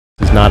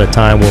It's not a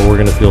time where we're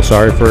going to feel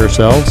sorry for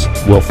ourselves.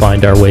 We'll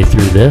find our way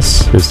through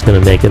this. It's going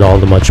to make it all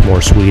the much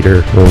more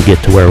sweeter when we get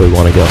to where we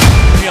want to go.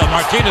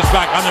 Martinez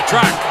back on the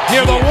track,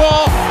 near the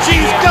wall.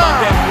 She's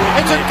gone.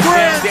 It's a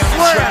grand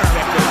slam.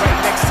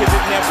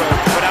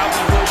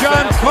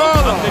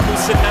 Giancarlo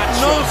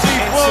Nosy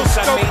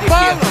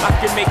Scopano.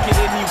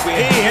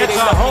 He hits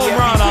a home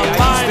run, a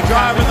line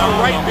drive in the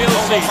right field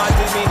seat.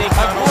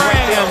 A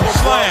grand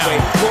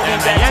slam. And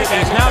the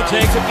Yankees now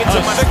take a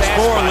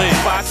 6-4 lead.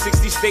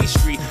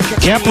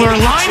 Kepler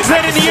lines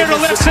that in the air to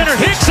left center.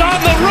 Hicks on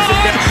the run.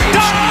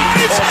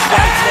 Dives.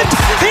 And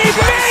he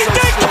made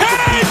the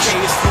catch.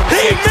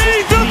 He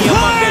made the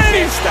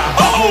play.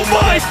 Oh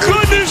my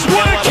goodness,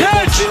 what a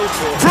catch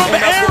from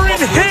Aaron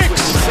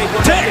Hicks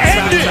to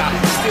end it.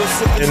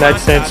 In that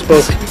sense,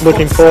 both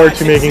looking forward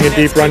to making a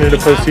deep run into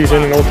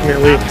postseason and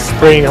ultimately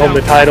bringing home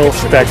the title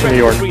back to New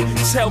York.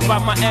 Tell by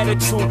my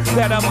attitude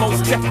that I'm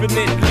most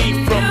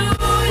definitely from.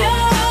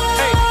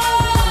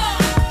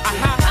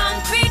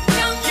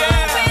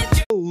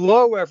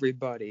 Hello,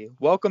 everybody.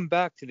 Welcome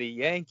back to the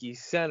Yankee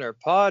Center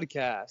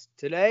podcast.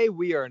 Today,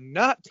 we are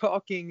not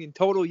talking in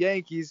total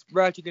Yankees.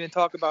 We're actually going to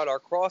talk about our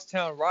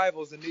crosstown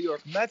rivals, the New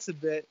York Mets, a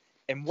bit,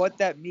 and what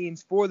that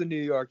means for the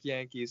New York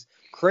Yankees.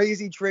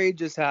 Crazy trade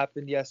just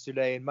happened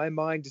yesterday, and my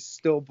mind is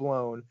still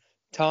blown.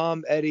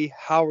 Tom, Eddie,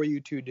 how are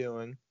you two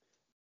doing?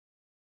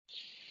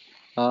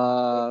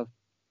 That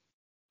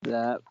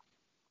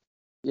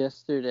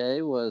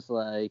yesterday was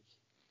like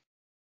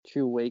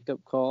true wake-up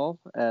call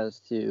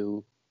as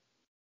to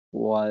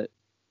what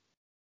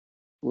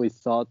we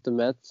thought the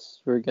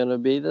Mets were going to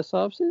be this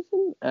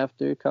offseason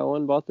after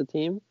Cohen bought the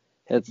team.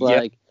 It's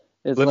like,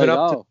 it's living like,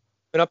 up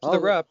to the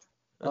rep.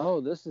 Oh,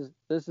 this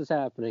is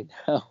happening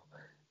now.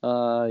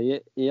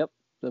 Yep.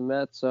 The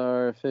Mets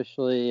are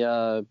officially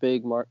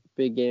big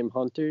game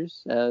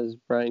hunters, as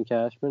Brian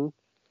Cashman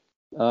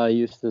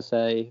used to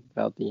say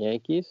about the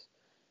Yankees.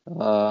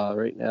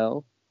 Right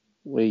now,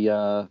 we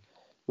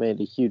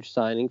made a huge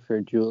signing for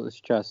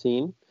Julius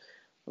Chassin.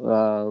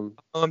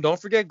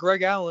 Don't forget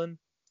Greg Allen.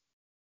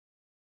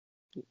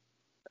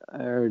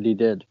 I already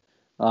did.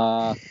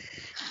 But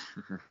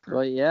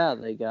yeah,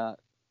 they got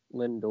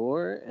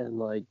Lindor, and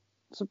like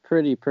it's a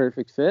pretty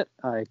perfect fit.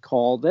 I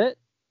called it.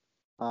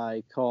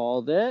 I'll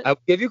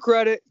give you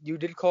credit. You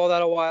did call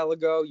that a while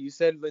ago. You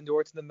said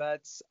Lindor to the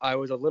Mets. I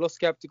was a little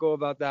skeptical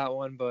about that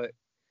one, but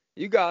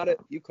you got it.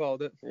 You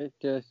called it. It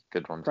just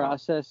good one.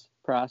 Process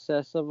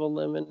of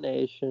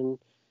elimination.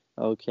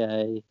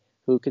 Okay,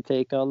 who could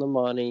take on the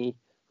money?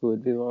 Who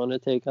would be willing to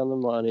take on the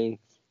money?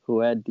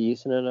 Who had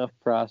decent enough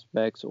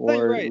prospects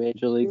or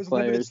major league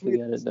players to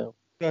get it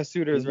done?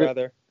 Suitors,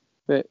 rather.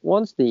 But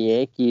once the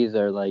Yankees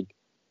are like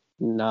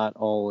not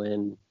all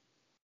in,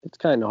 it's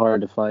kind of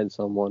hard to find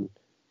someone.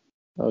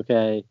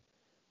 Okay.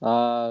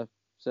 So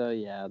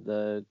yeah,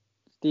 the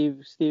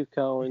Steve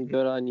Cohen,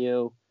 good on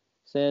you.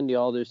 Sandy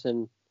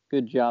Alderson,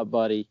 good job,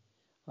 buddy.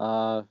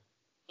 I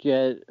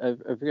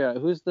forgot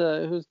who's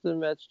the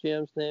Mets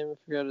GM's name? I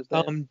forgot his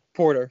name.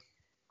 Porter.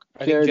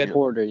 Gerrit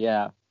Porter,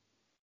 yeah.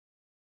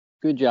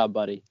 Good job,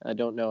 buddy. I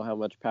don't know how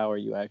much power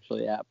you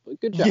actually have,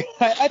 but good job.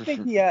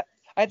 Yeah,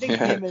 I think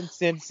him and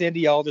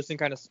Sandy Alderson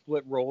kind of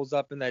split roles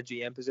up in that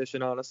GM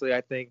position, honestly.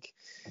 I think,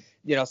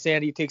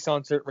 Sandy takes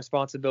on certain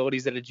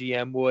responsibilities that a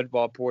GM would,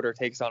 while Porter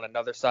takes on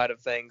another side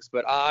of things.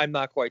 But I'm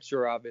not quite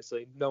sure,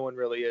 obviously. No one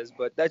really is,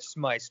 but that's just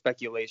my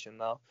speculation,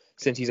 though,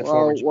 since he's a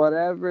former GM.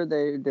 Whatever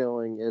they're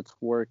doing, it's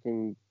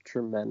working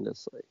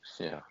tremendously.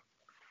 Yeah.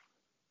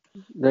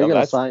 They're going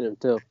to sign him,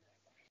 too.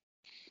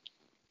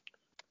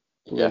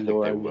 Yeah, I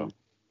think they will.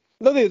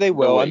 No, they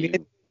will. I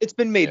mean, it's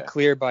been made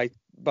clear by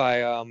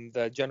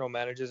the general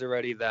managers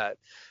already that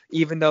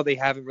even though they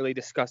haven't really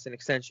discussed an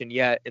extension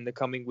yet, in the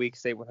coming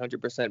weeks they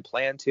 100%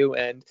 plan to.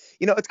 And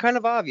it's kind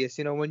of obvious.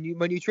 When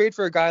you trade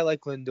for a guy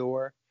like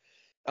Lindor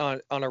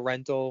on a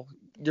rental,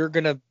 you're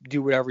gonna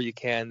do whatever you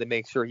can to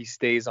make sure he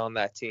stays on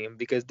that team,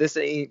 because this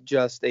ain't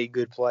just a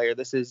good player.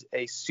 This is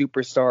a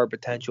superstar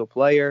potential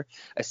player,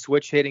 a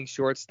switch hitting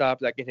shortstop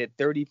that can hit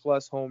 30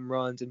 plus home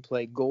runs and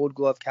play Gold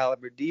Glove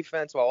caliber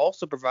defense while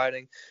also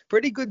providing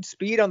pretty good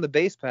speed on the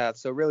base path.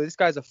 So really, this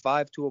guy's a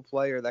 5-tool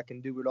player that can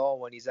do it all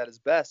when he's at his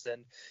best,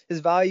 and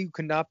his value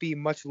could not be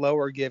much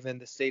lower given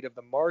the state of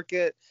the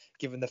market,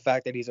 given the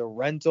fact that he's a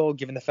rental,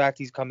 given the fact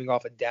he's coming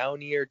off a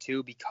down year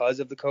too because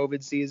of the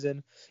COVID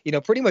season.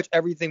 Pretty much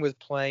everything was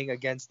playing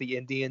against the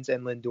Indians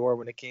and Lindor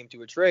when it came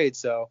to a trade.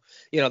 So,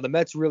 the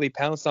Mets really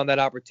pounced on that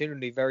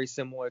opportunity, very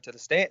similar to the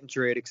Stanton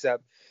trade,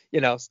 except,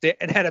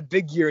 Stanton had a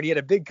big year and he had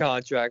a big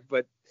contract,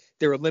 but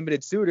there were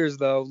limited suitors,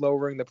 though,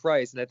 lowering the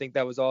price. And I think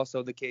that was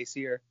also the case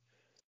here.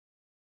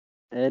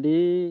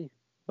 Eddie,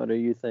 what are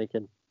you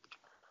thinking?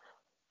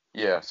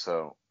 Yeah,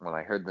 so when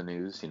I heard the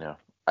news,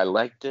 I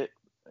liked it.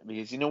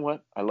 Because you know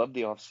what? I love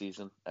the off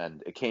season,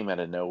 and it came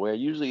out of nowhere.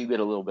 Usually you get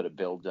a little bit of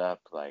build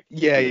up, like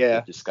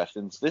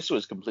discussions. This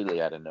was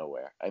completely out of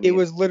nowhere. I mean, it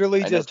was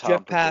literally just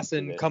Jeff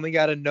Passan coming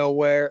out of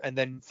nowhere, and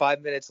then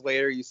 5 minutes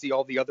later you see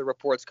all the other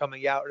reports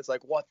coming out, and it's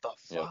like, what the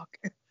fuck?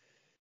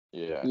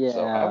 Yeah.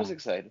 So I was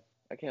excited.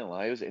 I can't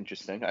lie. It was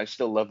interesting. I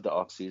still love the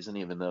offseason,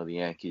 even though the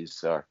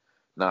Yankees are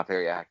not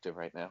very active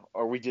right now.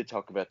 Or we did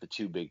talk about the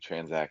two big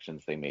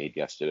transactions they made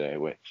yesterday,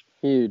 which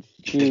huge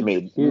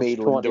made 20,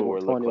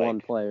 Lindor look 21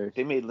 like players.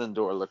 They made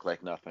Lindor look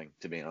like nothing,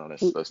 to be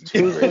honest. Those two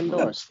Who's great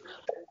Lindor? moves.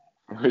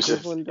 Who's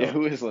Lindor? Yeah,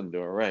 who is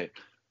Lindor? Right.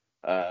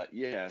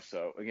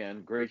 So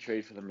again, great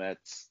trade for the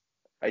Mets.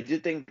 I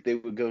did think they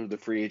would go to the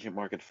free agent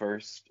market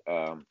first.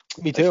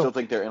 Me too. I still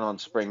think they're in on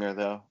Springer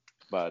though,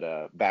 but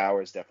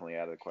Bauer's definitely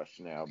out of the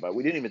question now. But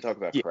we didn't even talk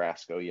about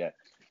Carrasco yet,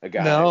 a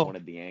guy I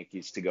wanted the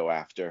Yankees to go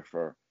after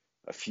for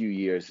a few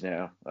years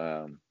now.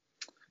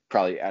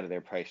 Probably out of their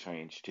price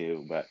range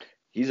too, but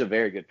he's a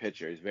very good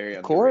pitcher. He's very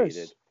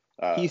underrated.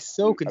 He's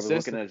so consistent. I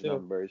was looking at his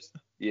numbers.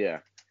 Yeah.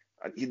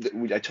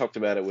 I talked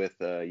about it with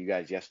you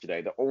guys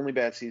yesterday. The only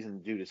bad season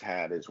the dude has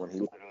had is when he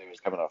literally was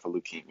coming off of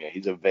leukemia.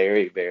 He's a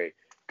very, very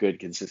good,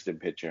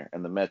 consistent pitcher,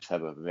 and the Mets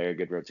have a very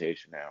good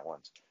rotation now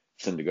once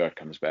Syndergaard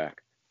comes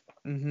back.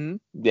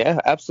 Yeah,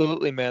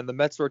 absolutely, man. The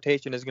Mets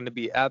rotation is going to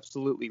be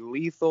absolutely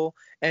lethal,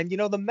 and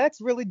the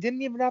Mets really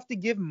didn't even have to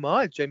give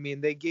much. I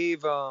mean, they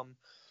gave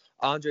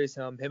Andres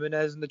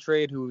Jimenez in the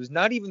trade, who's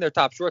not even their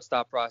top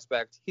shortstop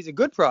prospect. He's a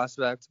good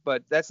prospect,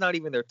 but that's not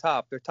even their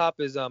top. Their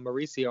top is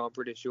Mauricio, I'm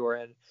pretty sure,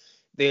 and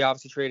they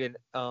obviously traded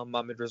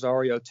Ahmed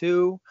Rosario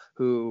too,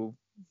 who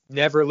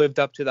never lived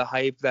up to the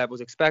hype that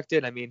was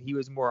expected. I mean, he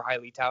was more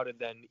highly touted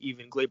than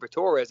even Gleyber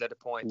Torres at a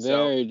point.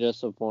 Very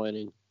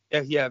disappointing.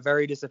 Yeah,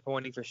 very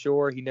disappointing for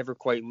sure. He never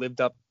quite lived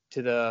up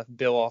to the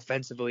bill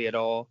offensively at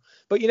all.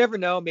 But you never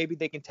know. Maybe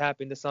they can tap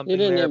into something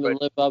there. He didn't even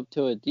live up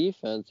to it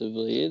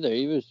defensively either.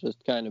 He was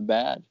just kind of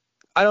bad.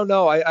 I don't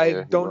know.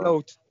 I don't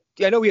know.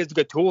 I know he has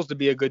good tools to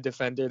be a good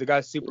defender. The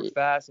guy's super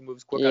fast and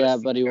moves quick. Yeah,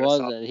 but he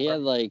wasn't. He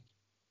had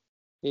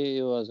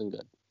he wasn't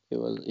good. He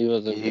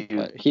wasn't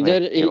good. He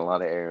did a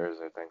lot of errors,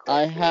 I think.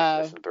 I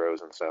have some throws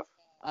and stuff.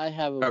 I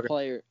have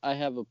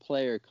a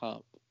player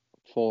comp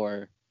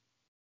for.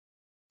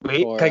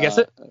 Wait, can I guess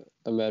it?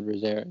 Ahmed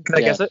Rosario. Can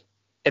I guess it?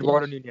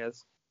 Eduardo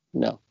Nunez.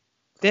 No.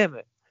 Damn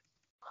it.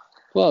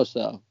 Close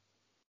though.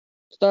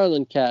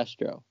 Starlin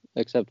Castro,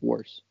 except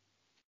worse.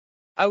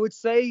 I would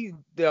say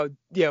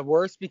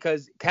worse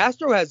because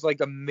Castro has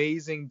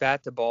amazing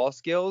bat to ball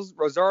skills.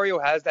 Rosario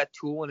has that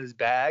tool in his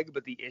bag,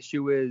 but the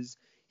issue is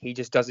he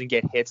just doesn't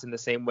get hits in the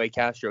same way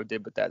Castro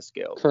did with that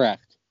skill.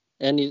 Correct.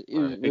 And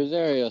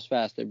Rosario's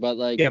faster, but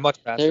much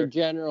faster. Their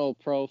general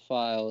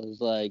profile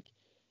is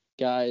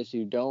guys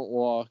who don't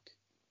walk,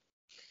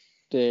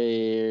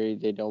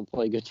 they don't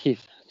play good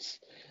defense,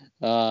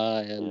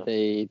 and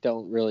they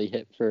don't really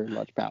hit for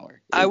much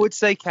power. I would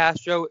say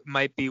Castro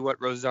might be what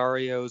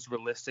Rosario's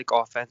realistic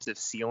offensive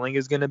ceiling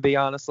is going to be,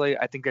 honestly.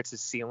 I think that's his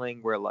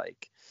ceiling where,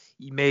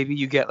 maybe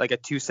you get a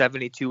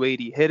 270,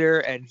 280 hitter,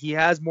 and he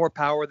has more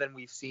power than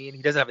we've seen.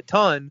 He doesn't have a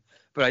ton,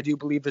 but I do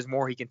believe there's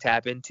more he can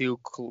tap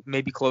into,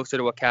 maybe closer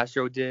to what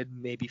Castro did,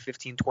 maybe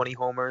 15, 20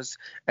 homers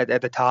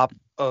at the top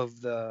of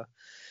the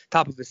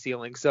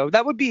ceiling. So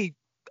that would be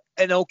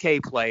an okay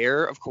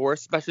player, of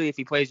course, especially if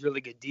he plays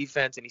really good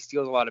defense and he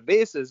steals a lot of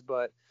bases.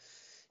 But,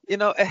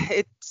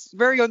 it's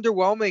very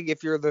underwhelming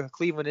if you're the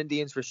Cleveland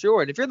Indians for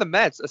sure. And if you're the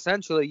Mets,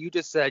 essentially, you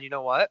just said, you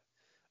know what?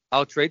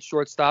 I'll trade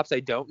shortstops I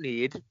don't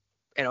need,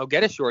 and I'll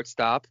get a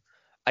shortstop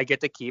I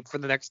get to keep for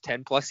the next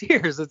 10 plus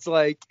years. It's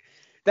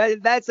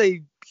that's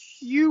a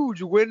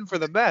huge win for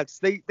the Mets.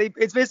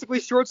 It's basically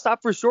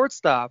shortstop for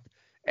shortstop.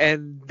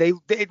 And they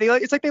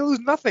it's like they lose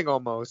nothing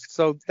almost.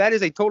 So that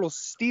is a total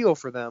steal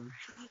for them.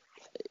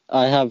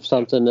 I have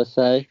something to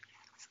say.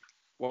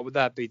 What would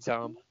that be,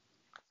 Tom?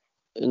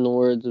 In the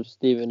words of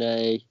Stephen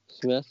A.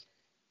 Smith,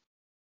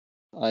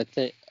 I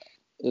think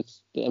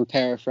I'm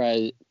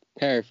paraphrasing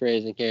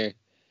here.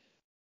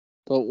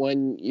 But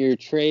when you're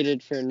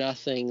traded for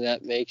nothing,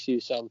 that makes you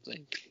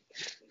something.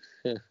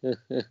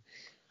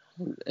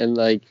 And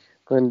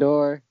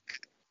Lindor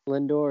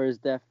is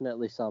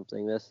definitely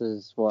something. This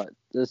is,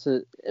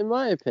 in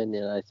my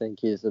opinion, I think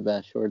he's the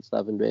best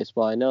shortstop in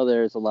baseball. I know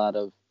there's a lot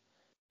of,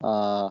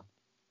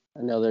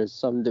 there's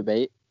some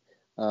debate.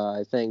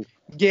 I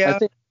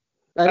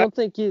don't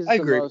think he's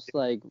the most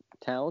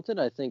talented.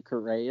 I think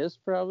Correa is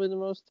probably the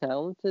most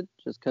talented,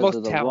 just because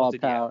of the raw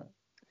power.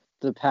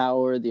 The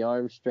power, the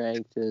arm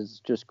strength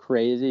is just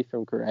crazy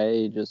from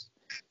Correa. He's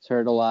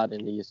hurt a lot,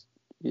 and he's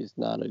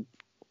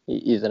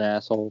an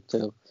asshole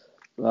too.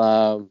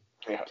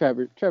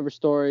 Trevor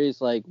Story's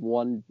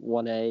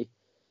 1A.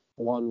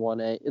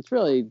 It's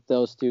really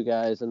those two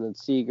guys, and then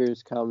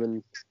Seager's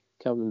coming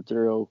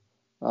through.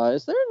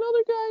 Is there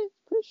another guy?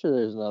 Pretty sure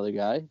there's another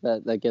guy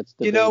that gets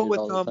debated all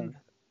the time.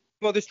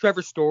 Well, there's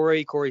Trevor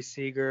Story, Corey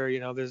Seager.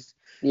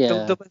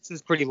 The list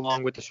is pretty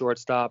long with the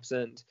shortstops,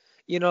 and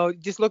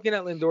just looking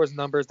at Lindor's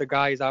numbers, the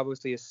guy is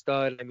obviously a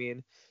stud. I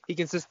mean, he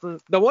consistently.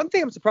 The one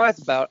thing I'm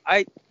surprised about,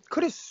 I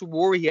could have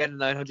swore he had a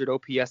 900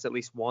 OPS at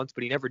least once,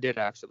 but he never did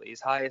actually.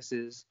 His highest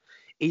is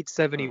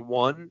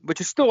 871,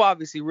 which is still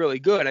obviously really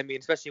good. I mean,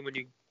 especially when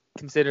you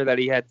consider that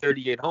he had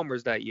 38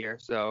 homers that year.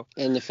 So.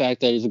 And the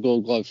fact that he's a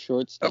Gold Glove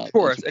shortstop. Of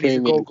course, and he's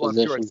a Gold Glove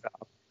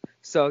shortstop.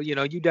 So,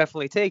 you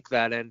definitely take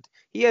that. And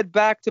he had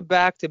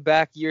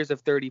back-to-back-to-back years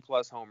of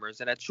 30-plus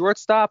homers. And at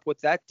shortstop with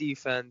that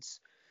defense,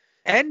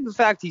 and the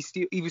fact he's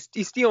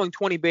stealing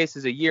 20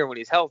 bases a year when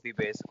he's healthy,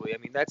 basically. I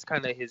mean, that's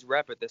kind of his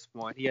rep at this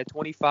point. He had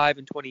 25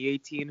 in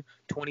 2018,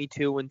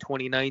 22 in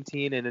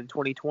 2019, and in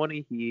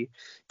 2020 he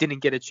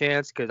didn't get a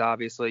chance because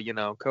obviously,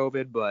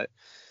 COVID. But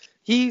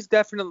he's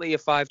definitely a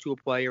 5-tool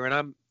player, and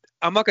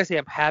I'm not gonna say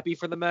I'm happy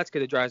for the Mets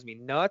because it drives me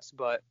nuts,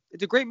 but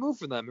it's a great move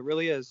for them. It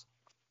really is.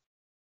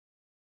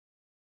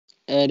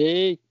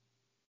 Eddie.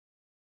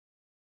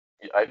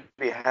 I'd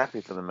be happy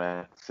for the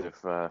Mets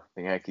if the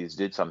Yankees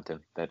did something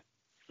that.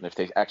 If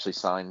they actually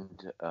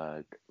signed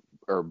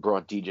or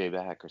brought DJ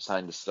back or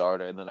signed a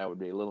starter, and then I would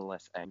be a little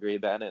less angry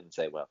about it and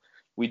say, well,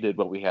 we did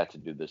what we had to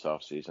do this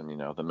offseason.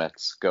 The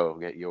Mets go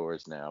get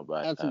yours now.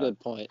 But that's a good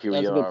point. Here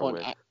that's we a good are point.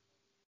 with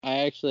I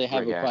actually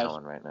have Greg a question.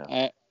 Allen right now.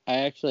 I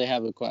actually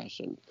have a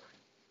question.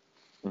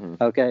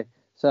 Mm-hmm. Okay,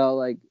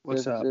 so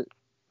what's up?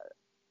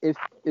 If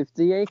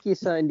the Yankees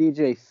signed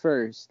DJ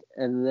first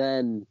and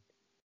then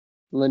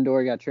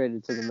Lindor got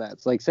traded to the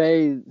Mets,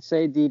 say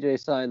DJ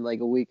signed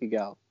a week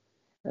ago,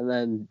 and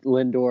then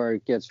Lindor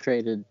gets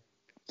traded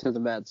to the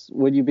Mets,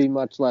 would you be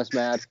much less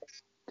mad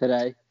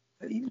today?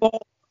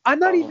 Well, I'm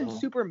not even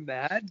super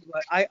mad,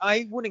 but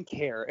I wouldn't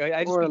care.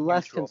 I just or be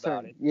less neutral concerned.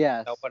 about it.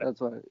 Yes,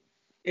 that's what.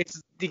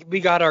 We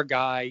got our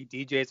guy.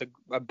 DJ's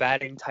a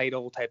batting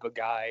title type of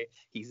guy.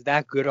 He's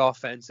that good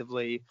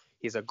offensively.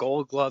 He's a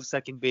Gold Glove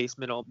second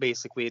baseman,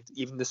 basically,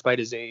 even despite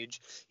his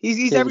age.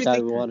 He's everything. The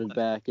guy we wanted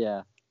back,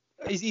 yeah.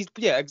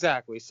 Yeah,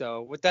 exactly.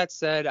 So with that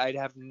said, I'd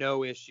have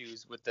no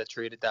issues with the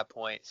trade at that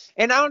point,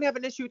 and I don't have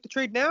an issue with the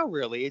trade now.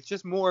 Really, it's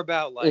just more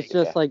about it's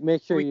just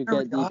make sure you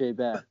get DJ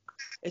back.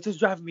 It's just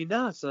driving me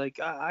nuts.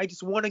 I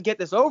just want to get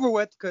this over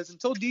with because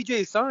until DJ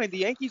is signed, the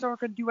Yankees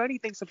aren't going to do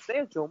anything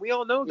substantial. And we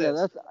all know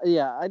this.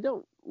 I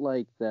don't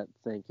like that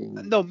thinking.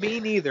 No, me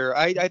neither.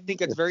 I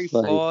think it's very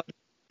flawed.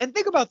 And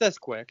think about this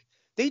quick.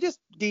 They just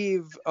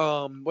gave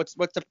what's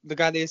the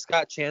guy they just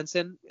got,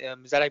 Chanson?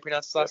 Is that how you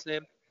pronounce his last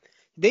name?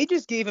 They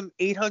just gave him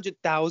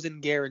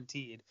 $800,000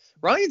 guaranteed.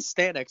 Ryan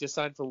Stanek just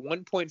signed for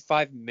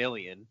 $1.5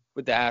 million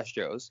with the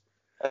Astros.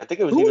 I think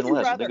it was even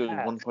less. I think it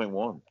was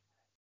 1.1.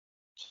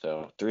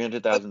 So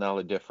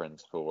 $300,000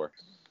 difference for.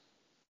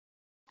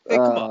 Hey,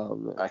 come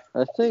on.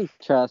 I think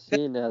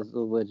Chassin has a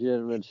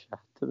legitimate shot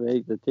to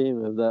make the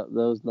team if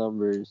those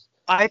numbers.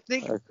 I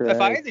think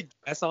if I had to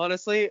guess,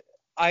 honestly,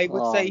 I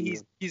would say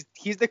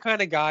he's the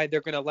kind of guy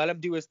they're going to let him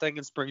do his thing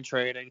in spring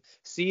training,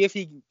 see if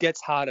he gets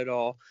hot at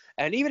all.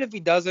 And even if he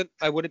doesn't,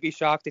 I wouldn't be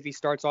shocked if he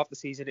starts off the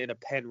season in a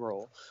pen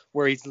role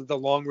where he's the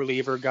long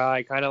reliever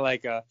guy, kind of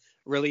like a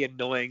really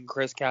annoying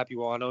Chris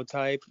Capuano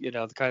type, the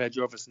kind of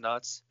drove us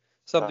nuts.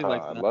 Something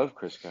like that. I love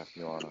Chris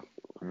Capuano.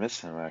 I miss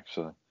him,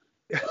 actually.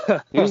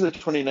 He was the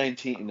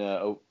 2019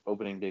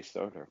 opening day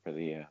starter for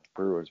the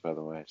Brewers, by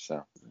the way.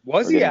 So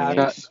was he?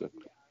 Yeah.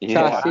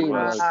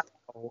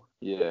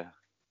 Yeah.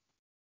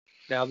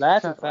 Now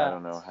that's a fact. I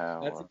don't know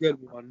how. That's a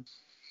good one.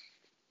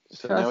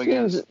 So now we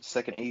got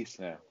second ace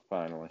now,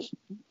 finally.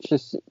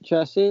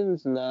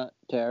 Chassin's not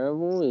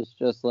terrible. It's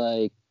just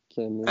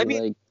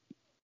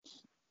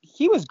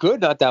he was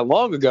good not that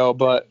long ago,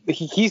 but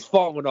he's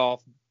fallen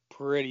off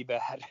pretty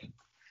bad.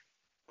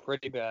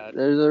 Pretty bad.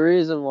 There's a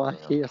reason why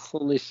he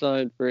only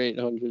signed for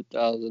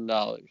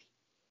 $800,000.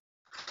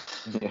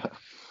 Yeah.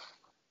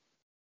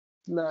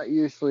 Not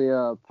usually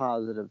a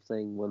positive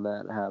thing when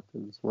that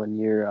happens, when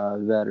you're a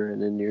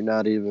veteran and you're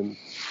not even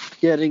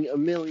getting $1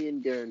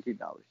 million guaranteed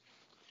dollars.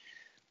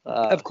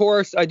 Of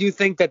course, I do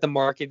think that the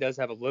market does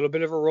have a little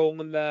bit of a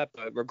role in that,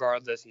 but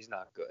regardless, he's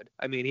not good.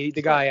 I mean,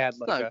 the guy had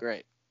not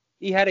great.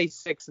 He had a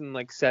 6 and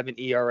 7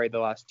 ERA the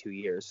last 2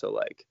 years, so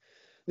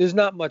there's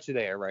not much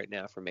there right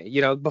now for me.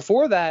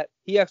 Before that,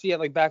 he actually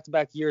had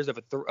back-to-back years of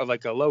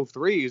a low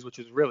threes, which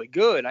was really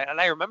good.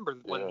 I remember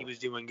when he was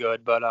doing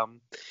good, but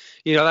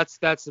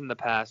that's in the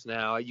past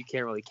now. You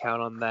can't really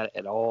count on that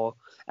at all.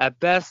 At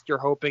best, you're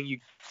hoping you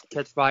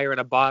catch fire in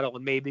a bottle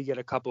and maybe get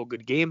a couple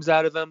good games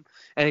out of him.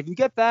 And if you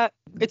get that,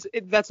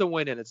 that's a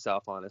win in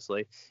itself,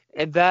 honestly.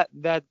 And that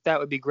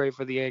would be great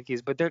for the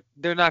Yankees, but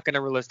they're not going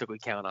to realistically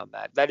count on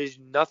that. That is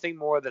nothing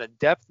more than a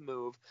depth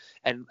move.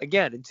 And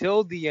again,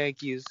 until the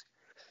Yankees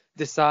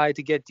decide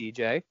to get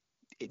DJ,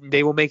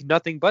 they will make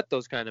nothing but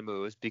those kind of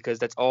moves because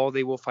that's all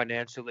they will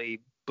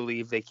financially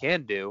believe they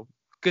can do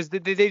because they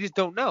just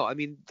don't know. I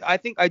mean, I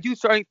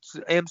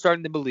am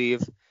starting to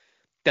believe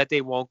that they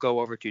won't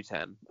go over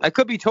 210. I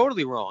could be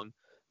totally wrong,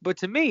 but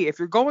to me, if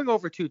you're going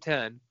over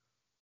 210,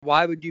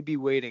 why would you be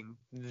waiting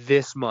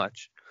this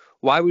much?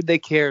 Why would they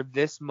care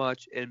this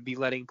much and be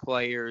letting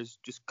players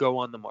just go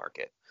on the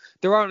market?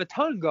 There aren't a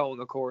ton going,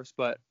 of course,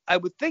 but I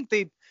would think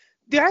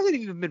there hasn't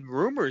even been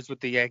rumors with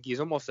the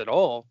Yankees almost at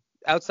all,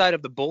 outside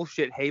of the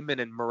bullshit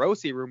Heyman and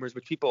Morosi rumors,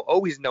 which people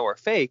always know are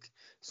fake.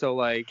 So,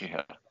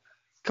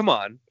 come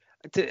on.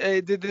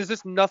 There's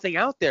just nothing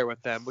out there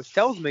with them, which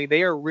tells me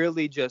they are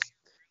really just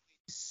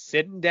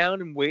sitting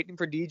down and waiting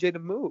for DJ to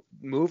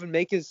move and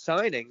make his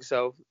signing.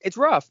 So, it's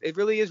rough. It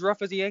really is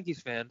rough as a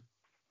Yankees fan.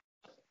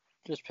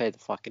 Just pay the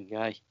fucking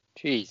guy.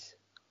 Jeez.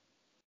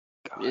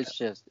 God.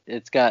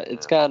 It's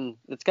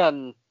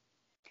gotten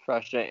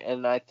frustrating.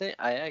 And I think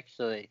I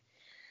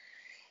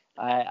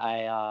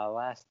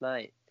last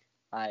night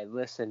I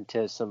listened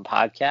to some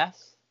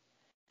podcasts,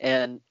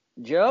 and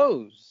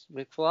Joe's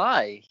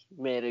McFly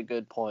made a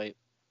good point.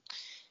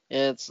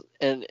 And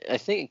I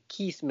think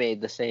Keith made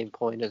the same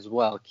point as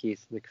well,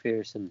 Keith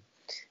McPherson.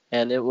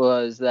 And it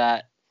was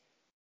that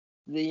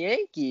the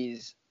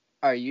Yankees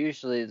are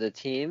usually the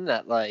team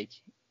that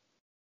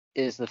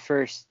is the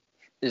first,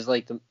 is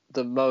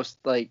the most,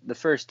 the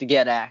first to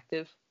get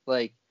active.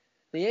 Like,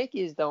 the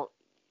Yankees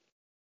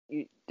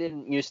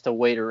didn't used to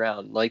wait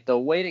around. Like, the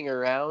waiting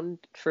around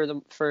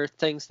for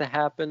things to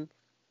happen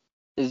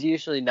is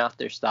usually not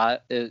their style.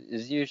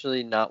 Is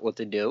usually not what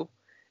they do.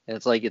 And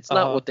it's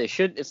not what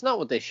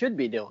they should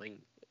be doing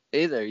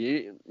either.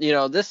 You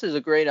know, this is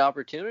a great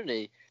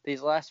opportunity.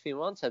 These last few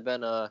months have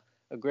been a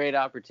great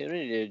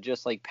opportunity to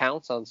just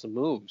pounce on some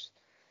moves,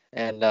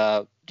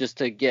 and just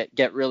to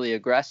get really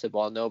aggressive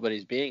while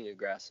nobody's being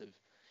aggressive.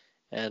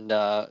 And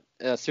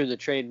through the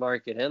trade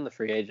market and the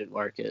free agent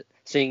market,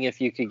 seeing if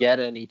you could get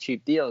any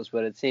cheap deals.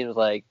 But it seems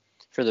like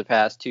for the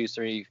past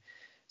 2-3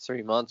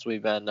 months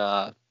we've been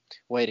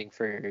waiting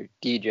for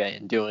DJ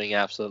and doing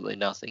absolutely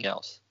nothing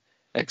else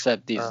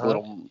except these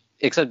little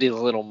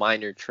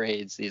minor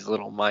trades, these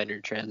little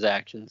minor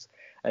transactions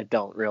that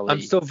don't really.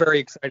 I'm still very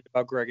excited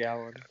about Greg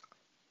Allen.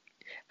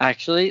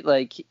 Actually, he's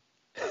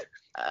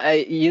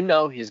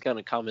going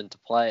to come into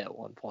play at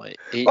one point.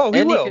 He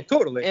will,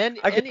 totally. And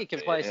he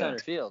can play center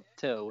field,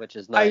 too, which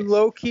is nice. I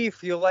low-key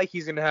feel like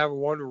he's going to have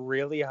one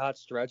really hot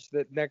stretch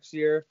that next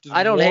year.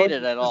 I don't hate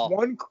it at all.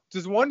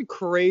 Just one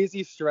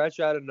crazy stretch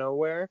out of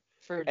nowhere,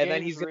 and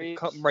then he's going to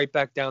come right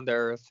back down to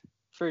earth.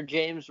 For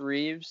James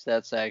Reeves,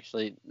 that's a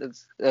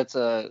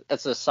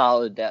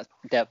solid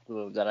depth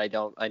move that I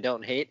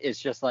don't hate. It's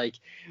just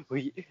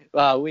we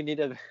need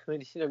to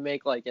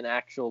make an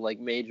actual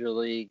major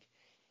league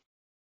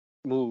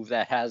move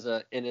that has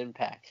an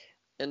impact.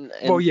 And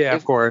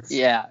of course.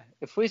 Yeah,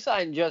 if we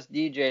sign just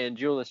DJ and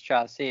Julius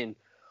Chassin,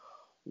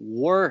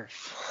 we're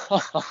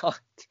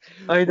fucked.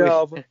 I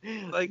know,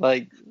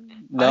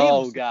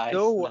 no, I'm guys.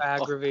 So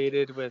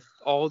aggravated with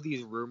all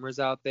these rumors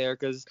out there,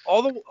 because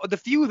all the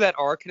few that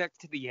are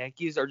connected to the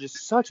Yankees are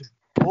just such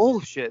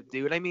bullshit,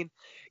 dude. I mean,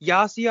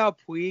 Yasiel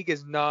Puig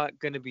is not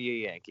going to be a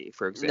Yankee,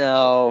 for example.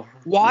 No.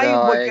 Why?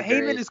 No,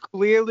 Heyman is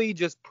clearly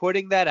just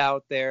putting that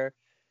out there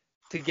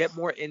to get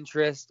more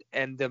interest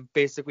and to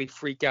basically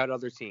freak out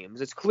other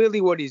teams. It's clearly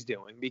what he's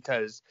doing,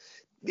 because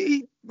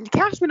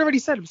Cashman already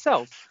said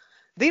himself,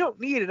 they don't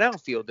need an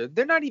outfielder.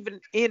 They're not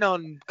even in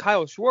on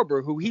Kyle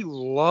Schwarber, who he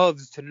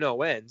loves to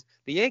no end.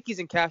 The Yankees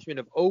and Cashman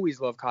have always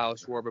loved Kyle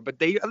Schwarber, but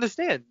they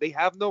understand they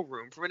have no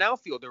room for an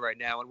outfielder right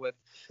now. And with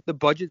the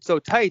budget so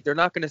tight, they're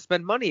not going to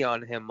spend money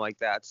on him like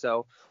that.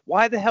 So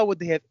why the hell would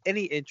they have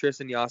any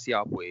interest in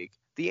Yasiel Puig?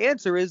 The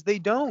answer is they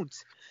don't.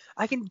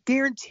 I can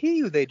guarantee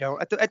you they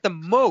don't. At the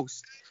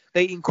most,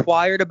 they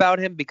inquired about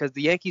him because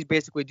the Yankees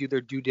basically do their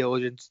due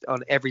diligence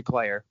on every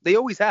player. They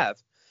always have.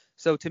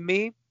 So to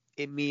me,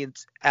 it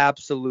means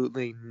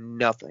absolutely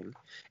nothing.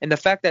 And the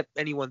fact that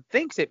anyone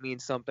thinks it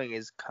means something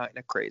is kind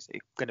of crazy,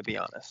 going to be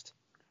honest.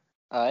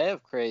 I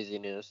have crazy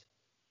news.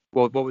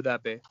 Well, what would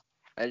that be?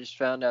 I just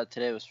found out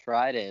today was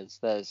Friday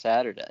instead of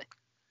Saturday.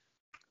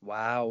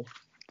 Wow.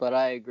 But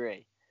I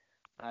agree.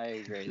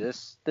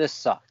 This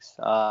sucks.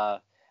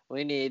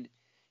 We need,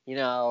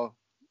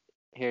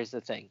 here's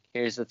the thing.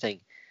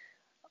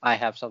 I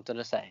have something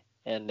to say.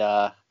 And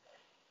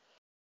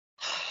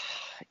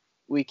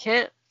we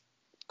can't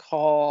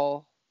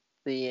call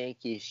the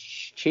Yankees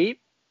cheap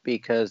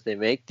because they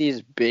make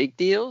these big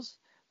deals,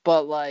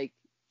 but when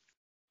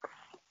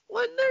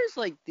there's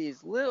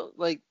these little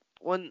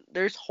when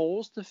there's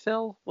holes to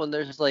fill, when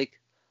there's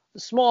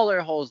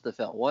smaller holes to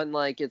fill, when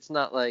it's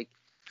not we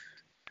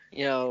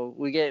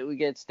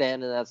get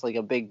Stan, and that's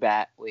a big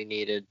bat we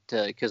needed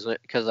to because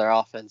our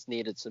offense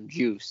needed some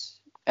juice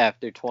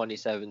after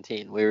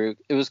 2017.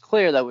 It was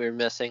clear that we were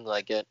missing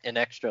an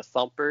extra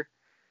thumper.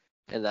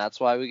 And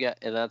that's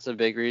a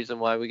big reason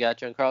why we got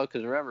Giancarlo.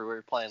 Because remember, we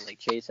were playing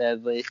Chase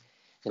Headley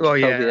and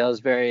Jacoby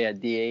Ellsbury at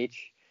DH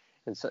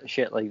and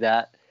shit like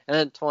that. And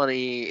then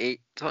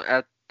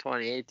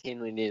 2018,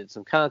 we needed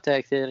some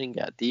contact hitting,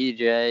 got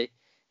DJ,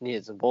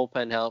 needed some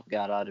bullpen help,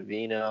 got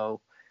Ottavino,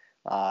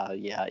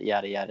 yada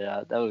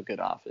yada. That was a good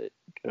off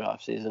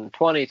season.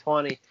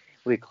 2020,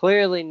 we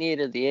clearly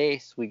needed the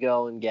ace. We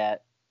go and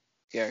get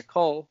Gerrit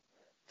Cole.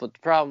 But the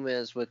problem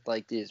is with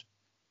these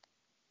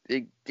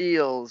big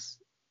deals,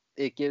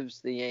 it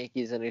gives the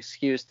Yankees an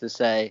excuse to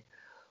say,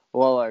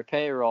 well, our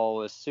payroll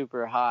was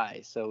super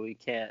high, so we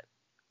can't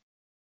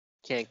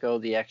go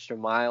the extra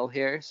mile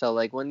here. So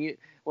when you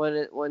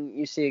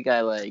see a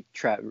guy like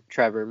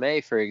Trevor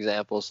May, for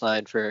example,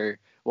 signed for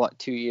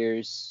 2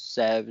 years,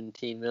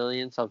 $17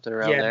 million, something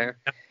around there.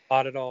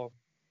 Not at all.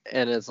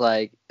 And it's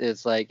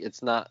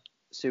not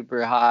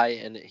super high,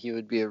 and he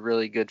would be a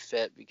really good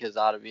fit because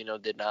Ottavino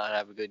did not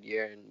have a good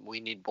year, and we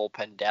need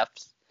bullpen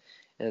depth.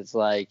 It's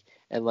like,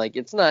 and like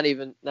it's not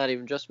even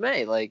just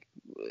May. Like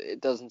it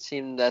doesn't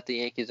seem that the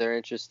Yankees are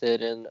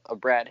interested in a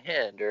Brad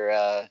Hand or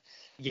a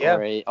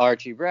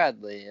Archie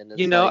Bradley. And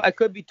it's I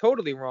could be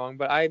totally wrong,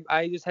 but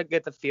I just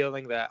get the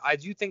feeling that I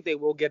do think they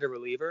will get a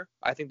reliever.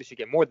 I think they should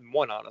get more than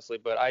one, honestly,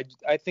 but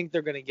I think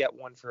they're gonna get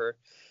one for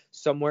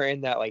somewhere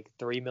in that like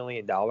 $3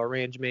 million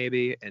range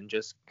maybe, and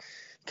just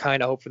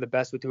kind of hope for the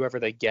best with whoever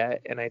they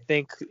get. And I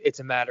think it's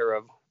a matter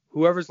of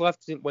whoever's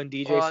left when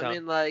DJ Well, I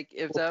mean, like,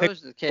 if that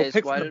was the case,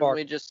 why didn't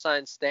we just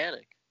sign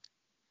Stanek?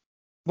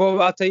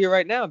 Well, I'll tell you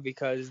right now,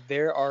 because they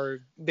are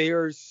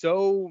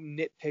so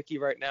nitpicky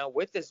right now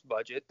with this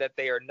budget that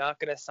they are not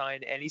going to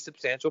sign any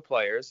substantial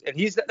players. And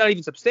he's not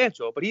even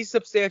substantial, but he's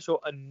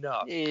substantial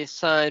enough. He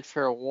signed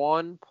for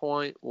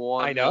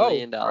 $1.1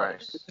 million. Right.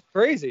 It's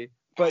crazy.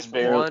 But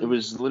it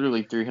was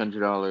literally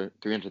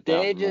 $300,000.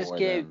 They just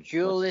gave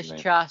Julius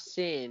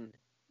Chassin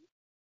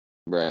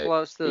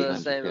close to the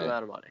same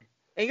amount of money.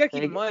 And you got to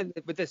keep in mind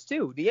with this,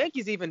 too. The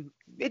Yankees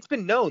it's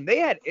been known, they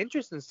had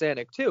interest in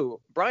Stanek, too.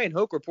 Brian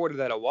Hoke reported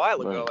that a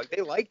while ago.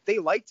 Right. Like, they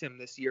liked him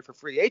this year for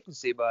free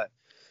agency. But,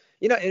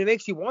 and it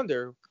makes you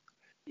wonder,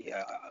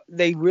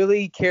 they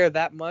really care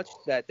that much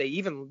that they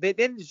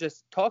didn't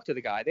just talk to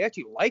the guy. They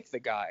actually liked the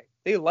guy.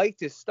 They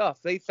liked his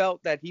stuff. They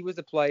felt that he was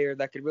a player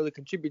that could really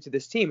contribute to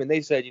this team. And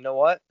they said, you know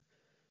what?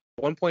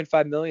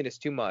 $1.5 million is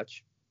too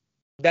much.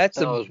 It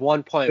was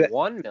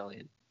 $1.1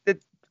 million.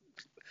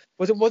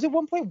 Was it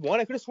 1.1?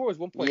 I could have swore it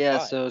was 1.5.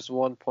 Yes, it was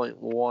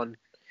 1.1.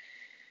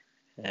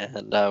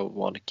 And I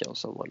want to kill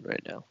someone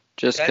right now.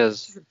 Just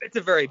because. It's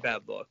a very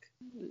bad look.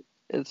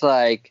 It's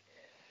like,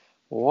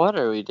 what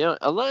are we doing?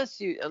 Unless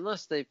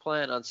they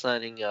plan on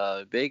signing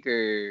a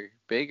bigger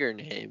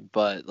name,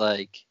 but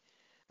like,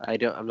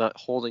 I'm not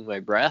holding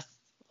my breath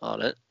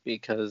on it,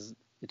 because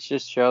it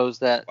just shows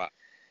that. Wow.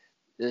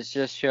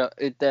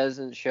 It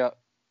doesn't show.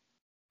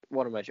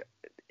 What am I?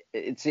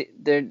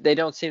 They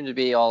don't seem to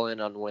be all in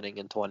on winning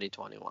in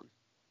 2021.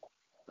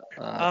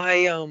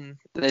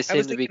 They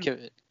seem to be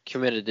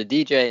committed to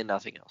DJ and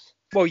nothing else.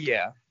 Well,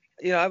 yeah.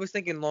 I was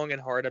thinking long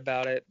and hard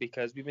about it,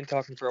 because we've been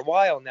talking for a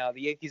while now.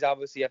 The Yankees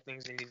obviously have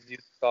things they need to do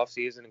this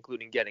offseason,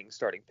 including getting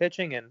starting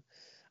pitching. And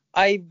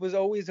I was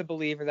always a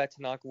believer that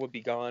Tanaka would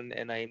be gone,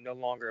 and I'm no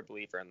longer a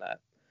believer in that.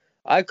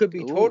 I could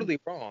be totally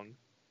wrong.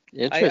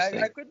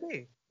 Interesting. I could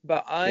be.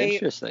 But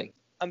Interesting.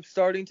 I'm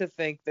starting to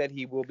think that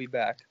he will be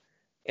back.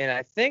 And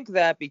I think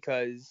that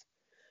because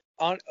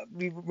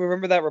we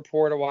remember that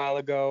report a while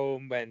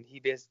ago when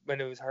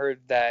it was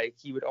heard that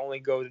he would only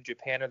go to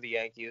Japan or the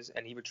Yankees,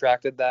 and he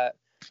retracted that.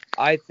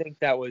 I think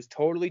that was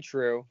totally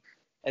true,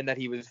 and that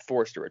he was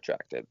forced to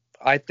retract it.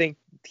 I think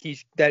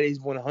that is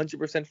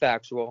 100%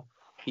 factual.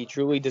 He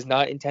truly does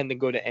not intend to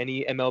go to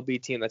any MLB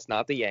team that's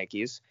not the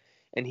Yankees,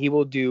 and he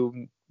will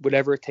do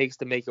whatever it takes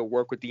to make it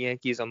work with the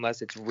Yankees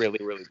unless it's really,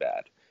 really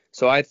bad.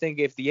 So I think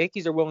if the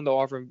Yankees are willing to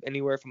offer him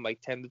anywhere from like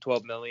 10 to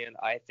 12 million,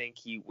 I think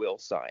he will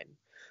sign.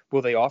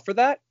 Will they offer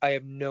that? I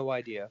have no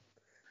idea.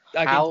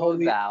 I can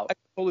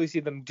totally see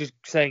them just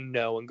saying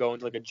no and going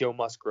to like a Joe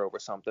Musgrove or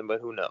something, but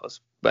who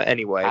knows? But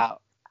anyway.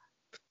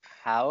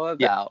 How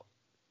about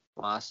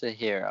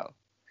Masahiro?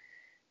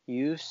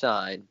 You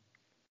sign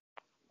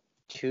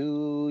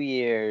 2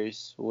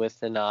 years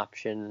with an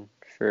option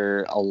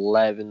for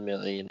 $11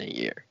 million a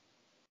year.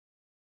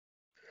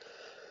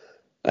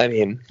 I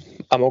mean,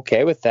 I'm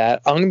okay with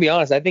that. I'm gonna be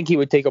honest. I think he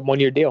would take a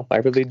 1-year deal. I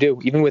really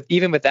do. Even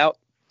without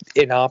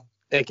an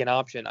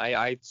option,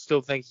 I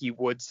still think he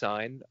would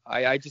sign.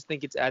 I just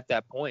think it's at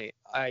that point.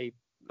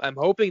 I'm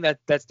hoping that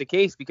that's the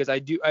case, because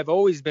I've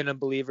always been a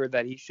believer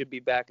that he should be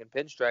back in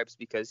pinstripes,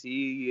 because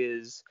he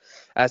is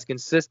as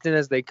consistent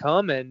as they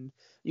come, and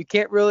you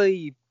can't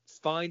really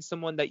find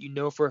someone that you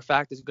know for a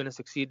fact is going to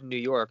succeed in New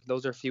York.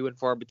 Those are few and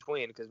far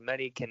between, because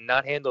many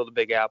cannot handle the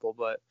Big Apple,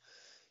 but.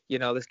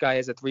 This guy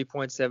has a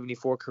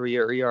 3.74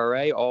 career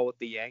ERA, all with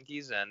the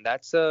Yankees, and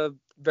that's a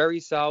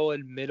very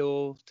solid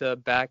middle to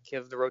back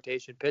of the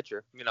rotation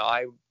pitcher.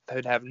 I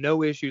would have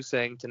no issue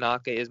saying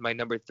Tanaka is my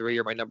number 3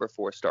 or my number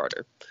 4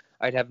 starter.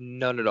 I'd have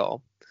none at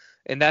all.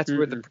 And that's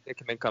where the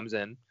predicament comes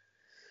in.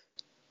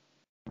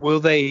 Will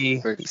they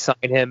sign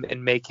him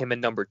and make him a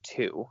number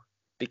 2?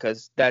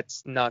 Because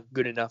that's not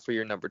good enough for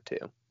your number 2.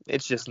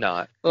 It's just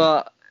not.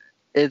 Well,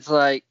 it's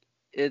like,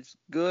 it's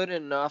good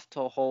enough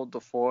to hold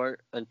the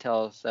fort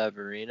until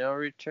Severino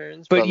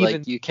returns, but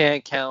like you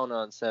can't count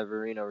on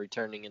Severino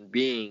returning and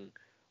being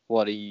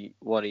what he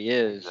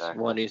is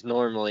when he's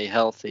normally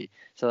healthy.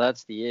 So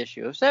that's the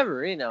issue. If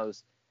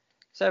Severino's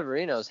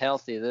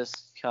healthy, this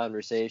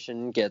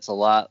conversation gets a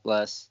lot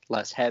less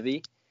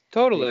heavy.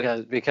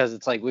 Totally. Because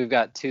it's like we've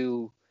got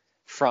 2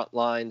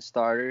 frontline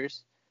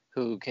starters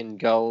who can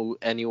go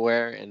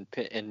anywhere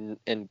and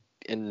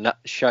not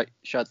shut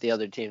the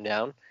other team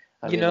down.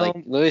 I mean,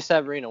 like Luis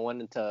Severino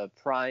went into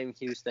prime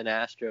Houston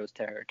Astros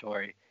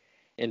territory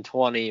in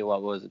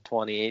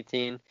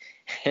 2018,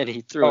 and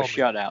he threw a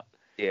shutout.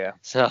 Yeah.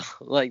 So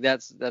like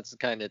that's the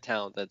kind of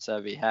talent that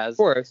Sevy has. Of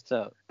course.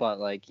 So, but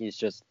like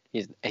he's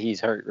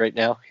hurt right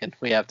now, and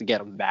we have to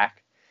get him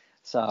back.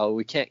 So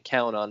we can't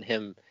count on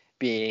him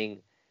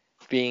being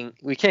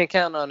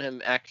count on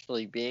him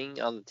actually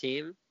being on the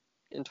team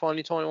in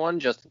 2021,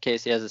 just in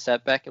case he has a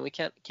setback, and we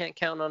can't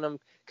count on him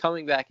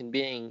coming back and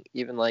being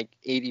even like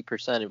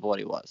 80% of what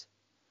he was.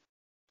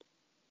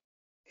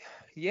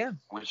 Yeah.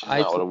 Which is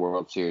not what a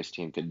World Series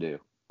team could do,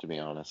 to be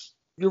honest.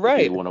 You're right.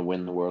 If you want to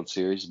win the World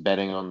Series,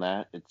 betting on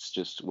that, it's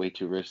just way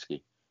too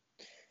risky.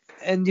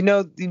 And,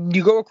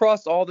 you go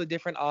across all the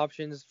different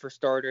options for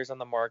starters on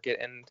the market,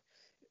 and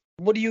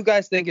what do you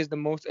guys think is the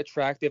most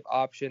attractive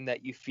option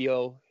that you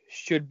feel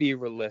should be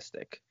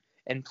realistic?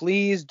 And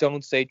please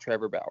don't say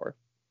Trevor Bauer.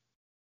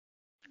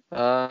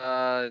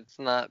 It's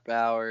not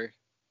Bauer.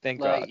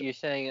 Thank God. You're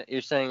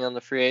saying on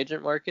the free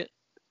agent market?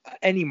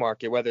 Any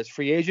market, whether it's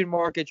free agent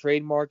market,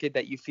 trade market,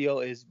 that you feel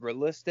is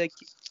realistic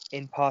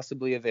and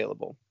possibly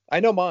available. I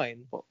know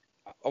mine.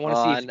 I want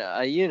to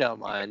see. You know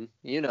mine,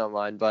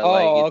 but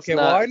okay.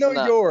 Well, I know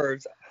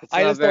yours.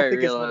 I just don't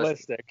think it's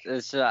realistic.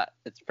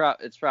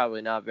 It's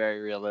probably not very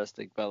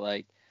realistic, but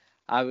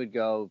I would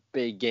go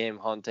big game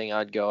hunting.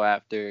 I'd go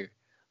after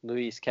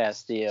Luis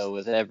Castillo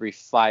with every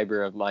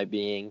fiber of my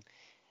being,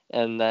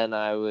 and then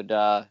I would,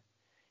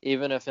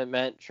 even if it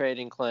meant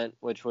trading Clint,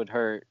 which would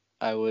hurt,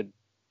 I would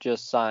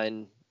just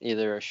sign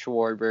either a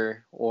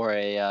Schwarber or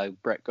a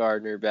Brett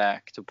Gardner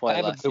back to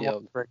play left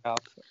field.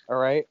 All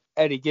right,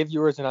 Eddie, give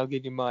yours and I'll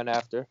give you mine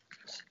after.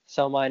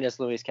 So mine is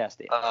Luis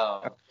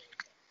Castillo.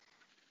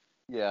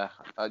 Yeah,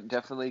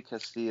 definitely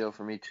Castillo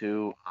for me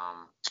too.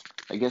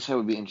 I guess I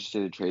would be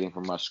interested in trading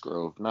for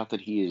Musgrove. Not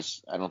that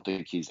I don't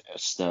think he's a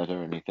stud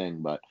or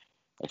anything, but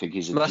I think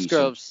he's a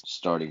decent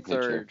starting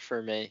pitcher. Third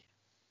for me.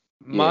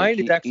 Mine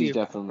is actually,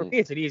 for me,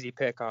 it's an easy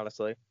pick,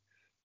 honestly.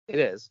 It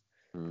is.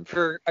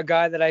 For a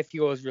guy that I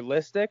feel is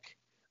realistic,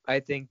 I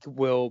think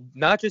will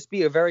not just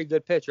be a very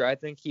good pitcher. I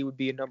think he would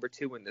be a number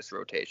 2 in this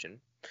rotation,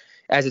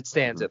 as it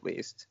stands at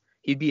least.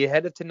 He'd be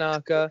ahead of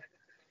Tanaka.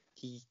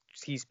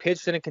 He's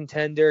pitched in a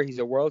contender. He's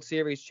a World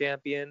Series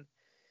champion.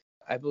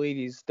 I believe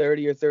he's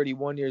 30 or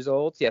 31 years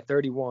old. Yeah,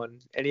 31.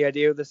 Any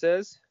idea who this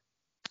is?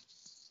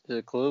 Is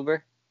it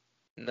Kluber?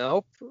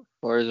 Nope.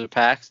 Or is it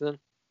Paxton?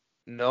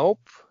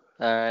 Nope.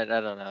 All right,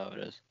 I don't know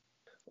who it is.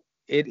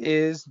 It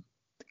is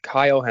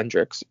Kyle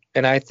Hendricks,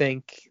 and I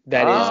think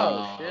that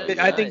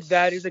think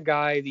that is a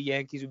guy the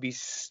Yankees would be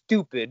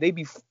stupid. They'd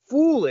be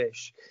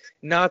foolish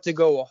not to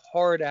go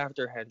hard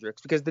after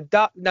Hendricks, because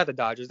not the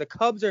Dodgers, the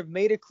Cubs have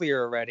made it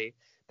clear already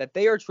that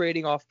they are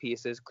trading off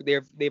pieces.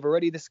 They've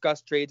already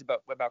discussed trades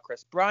about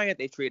Chris Bryant.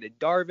 They traded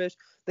Darvish.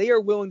 They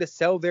are willing to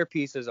sell their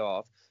pieces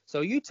off.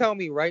 So you tell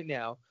me right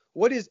now,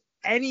 what is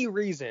any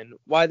reason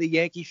why the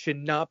Yankees should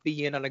not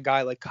be in on a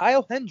guy like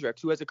Kyle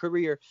Hendricks, who has a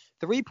career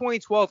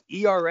 3.12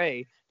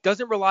 ERA,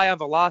 doesn't rely on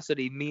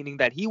velocity, meaning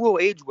that he will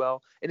age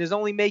well, and is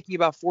only making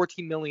about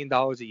 $14 million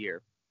a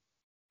year?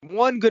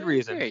 One good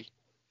reason.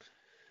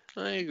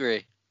 I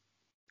agree.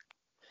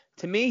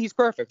 To me, he's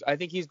perfect. I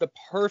think he's the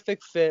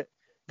perfect fit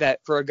that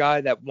for a guy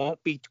that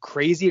won't be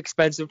crazy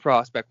expensive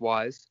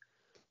prospect-wise,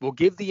 will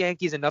give the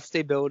Yankees enough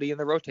stability in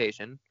the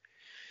rotation,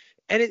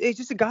 and it's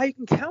just a guy you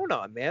can count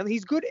on, man.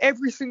 He's good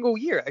every single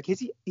year.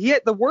 He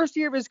had the worst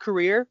year of his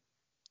career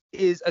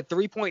is a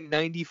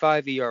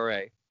 3.95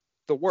 ERA.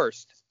 The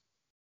worst.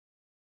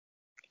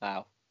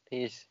 Wow.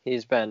 He's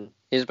been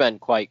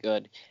quite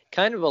good.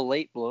 Kind of a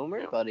late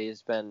bloomer, but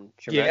he's been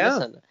tremendous.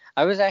 Yeah. And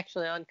I was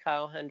actually on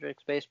Kyle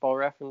Hendricks' baseball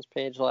reference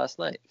page last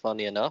night,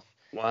 funny enough.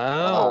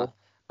 Wow.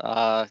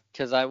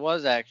 Because I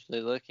was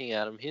actually looking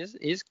at him.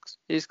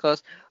 He's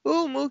close.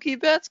 Ooh, Mookie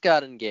Betts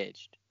got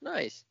engaged.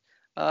 Nice.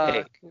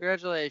 Hey.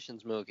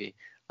 Congratulations, Mookie.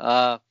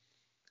 Yeah,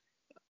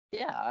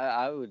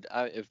 I would.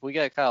 If we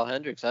got Kyle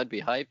Hendricks, I'd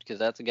be hyped, because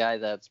that's a guy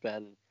that's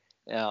been,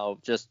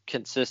 just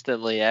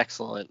consistently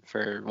excellent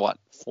for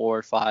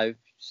 4, 5,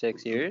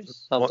 6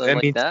 years,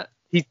 something that.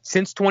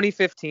 Since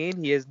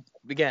 2015, he has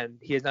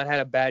not had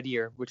a bad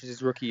year, which is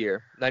his rookie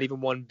year. Not even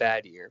one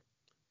bad year.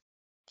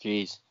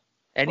 Jeez.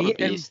 And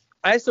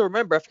I still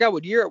remember, I forgot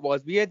what year it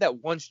was. We had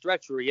that one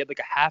stretch where he had a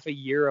half a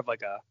year of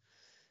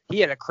he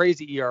had a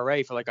crazy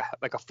ERA for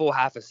a full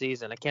half a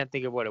season. I can't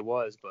think of what it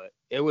was, but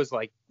it was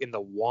in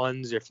the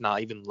ones, if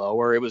not even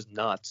lower. It was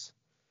nuts.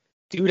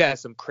 Dude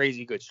has some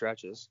crazy good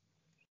stretches.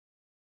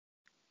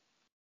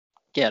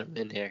 Get him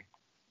in here.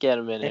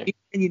 And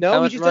he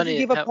just doesn't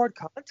give up hard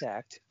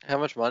contact. How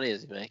much money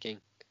is he making?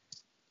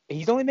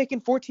 He's only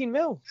making $14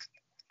 million.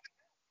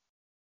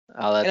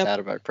 Oh, that's out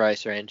of our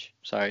price range.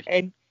 Sorry.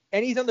 And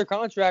he's under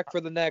contract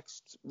for the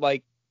next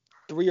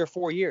 3 or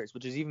 4 years,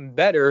 which is even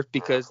better,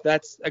 because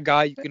that's a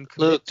guy you can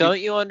commit Luke,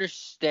 don't you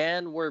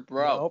understand we're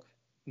broke?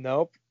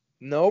 Nope.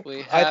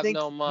 We have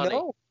no money.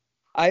 No.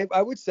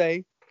 I would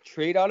say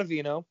trade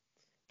Ottavino.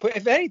 But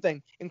if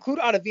anything, include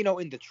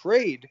Ottavino in the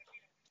trade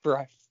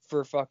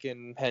for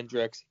fucking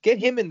Hendricks. Get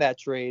him in that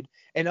trade.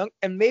 And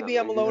maybe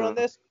I'm alone on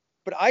this,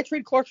 but I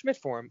trade Clark Schmidt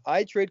for him.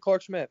 I trade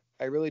Clark Schmidt.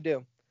 I really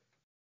do.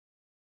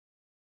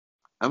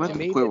 I'm at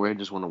the point where I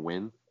just want to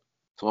win.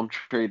 So I'm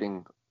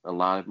trading a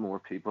lot more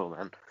people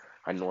than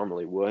I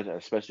normally would,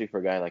 especially for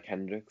a guy like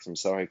Hendricks. I'm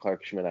sorry,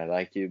 Clark Schmidt, I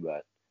like you,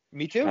 but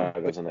Me too.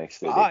 Chicago's a nice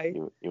city.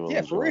 You will yeah,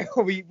 enjoy.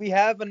 for real. We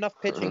have enough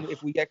pitching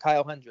if we get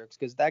Kyle Hendricks,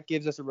 because that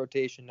gives us a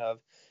rotation of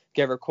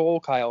Gerrit Cole,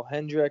 Kyle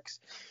Hendricks,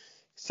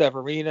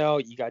 Severino.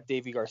 You got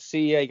Davy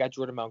Garcia, you got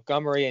Jordan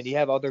Montgomery, and you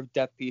have other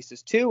depth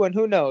pieces too. And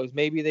who knows?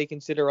 Maybe they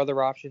consider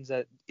other options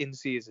in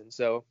season.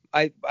 So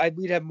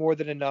we'd have more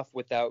than enough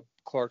without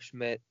Clark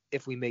Schmidt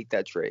if we make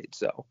that trade.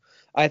 So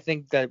I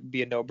think that would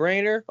be a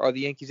no-brainer. Are the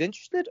Yankees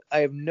interested? I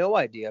have no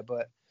idea,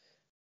 but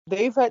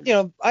they've had,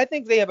 I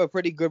think they have a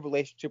pretty good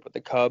relationship with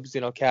the Cubs,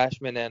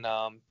 Cashman and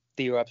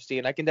Theo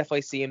Epstein. I can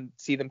definitely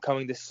see them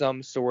coming to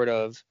some sort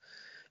of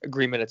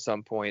agreement at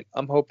some point.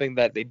 I'm hoping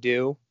that they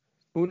do.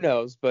 Who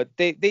knows? But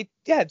they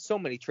had so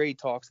many trade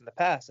talks in the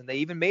past, and they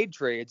even made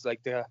trades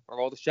like the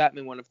Aroldis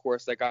Chapman one, of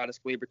course, that got us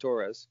Gleyber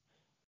Torres.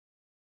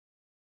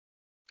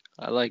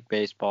 I like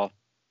baseball.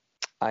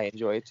 I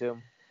enjoy it too.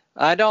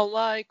 I don't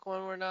like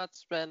when we're not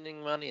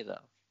spending money though.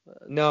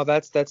 No,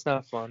 that's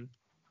not fun.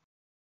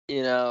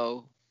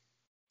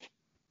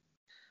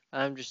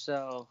 I'm just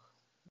so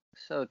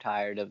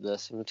tired of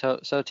this. I'm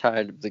so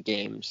tired of the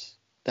games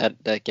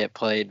that get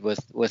played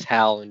with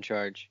Hal in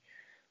charge.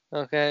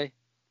 Okay,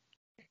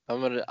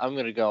 I'm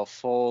gonna go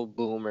full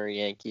boomer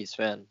Yankees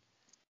fan.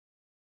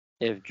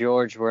 If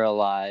George were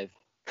alive,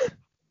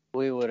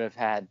 we would have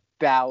had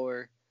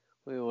Bauer,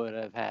 we would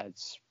have had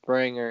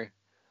Springer,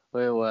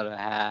 we would have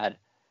had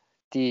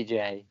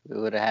DJ, we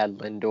would have had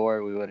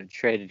Lindor, we would have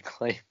traded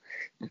Clay.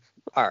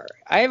 All right,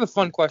 I have a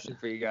fun question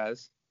for you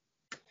guys.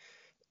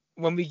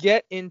 When we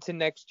get into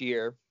next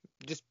year,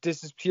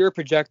 this is pure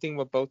projecting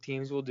what both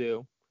teams will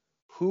do.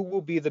 Who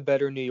will be the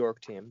better New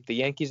York team, the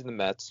Yankees and the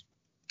Mets?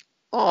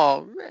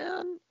 Oh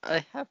man,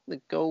 I have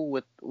to go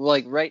with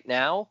right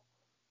now.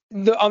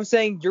 No, I'm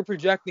saying you're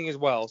projecting as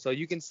well, so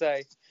you can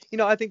say,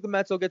 I think the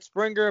Mets will get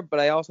Springer, but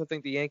I also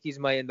think the Yankees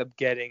might end up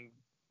getting,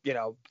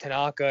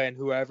 Tanaka and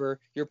whoever.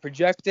 You're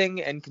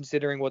projecting and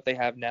considering what they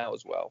have now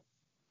as well.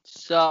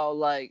 So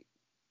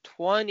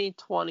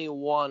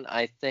 2021,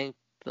 I think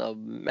the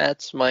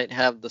Mets might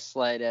have the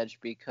slight edge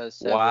because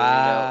Severino.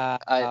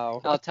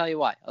 Wow. I'll tell you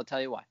why.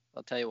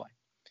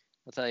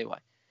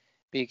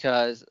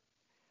 Because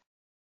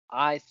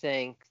I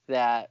think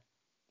that,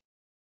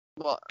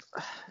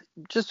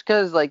 just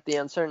because the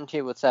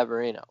uncertainty with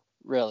Severino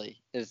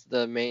really is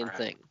the main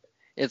thing.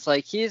 It's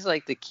he's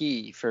the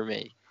key for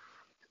me.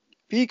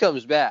 If he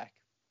comes back,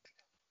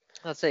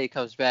 let's say he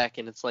comes back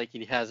and it's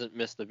he hasn't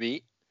missed a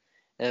beat,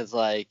 and it's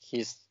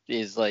he's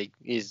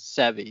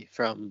Sevy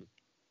from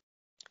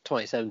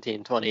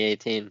 2017,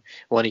 2018.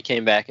 When he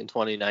came back in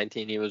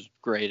 2019, he was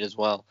great as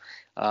well.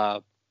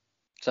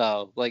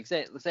 So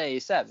say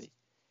he's Sevy.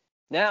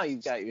 Now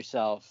you've got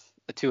yourself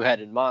a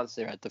two-headed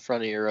monster at the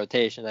front of your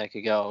rotation that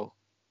could go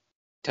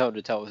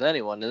toe-to-toe with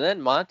anyone. And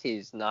then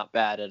Monty's not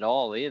bad at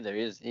all either.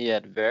 He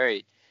had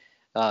very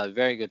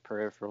good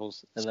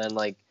peripherals. And then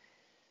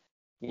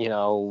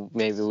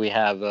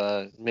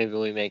maybe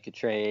we make a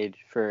trade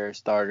for a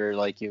starter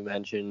like you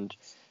mentioned.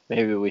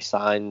 Maybe we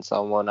sign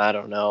someone, I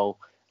don't know.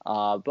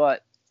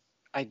 But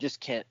I just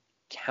can't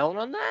count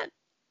on that.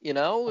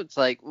 It's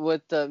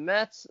with the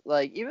Mets,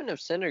 even if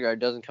Syndergaard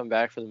doesn't come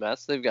back for the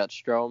Mets, they've got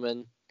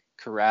Stroman,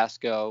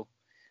 Carrasco,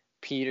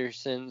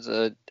 Peterson's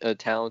a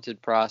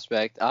talented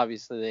prospect.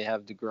 Obviously, they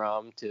have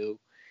DeGrom too.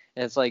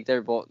 And it's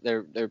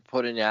they're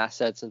putting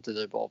assets into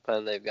their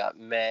bullpen. They've got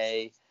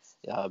May,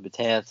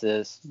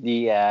 Betances,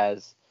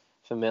 Diaz,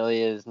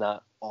 Familia is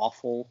not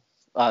awful.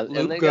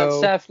 And they got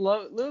Seth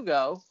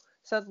Lugo.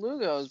 Seth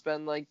Lugo has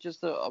been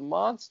just a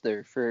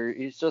monster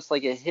he's just a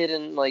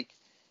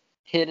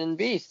hidden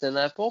beast in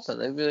that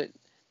bullpen.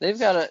 They've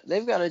got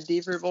a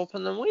deeper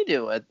bullpen than we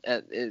do.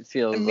 It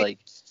feels like.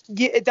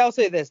 Yeah, I'll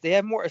say this: they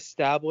have more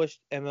established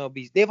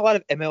MLBs. They have a lot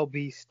of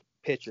MLB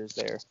pitchers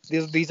there.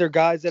 These are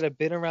guys that have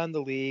been around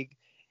the league,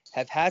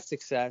 have had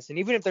success, and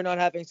even if they're not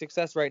having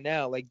success right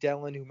now, like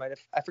Dellin, who might have,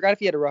 I forgot if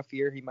he had a rough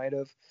year, he might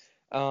have.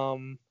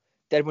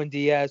 Edwin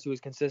Diaz, who has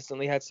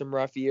consistently had some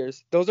rough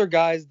years. Those are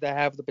guys that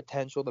have the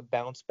potential to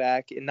bounce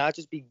back and not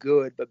just be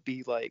good, but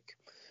be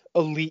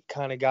elite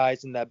kind of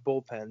guys in that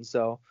bullpen.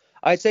 So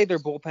I'd say their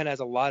bullpen has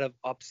a lot of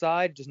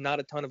upside, just not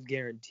a ton of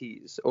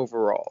guarantees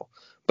overall.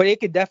 But it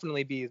could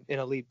definitely be an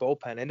elite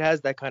bullpen. It has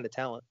that kind of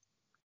talent.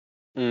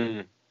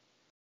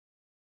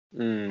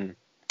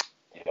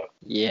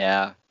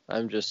 Yeah,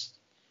 I'm just.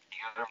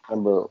 I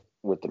remember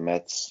with the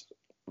Mets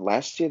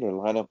last year, their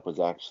lineup was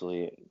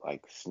actually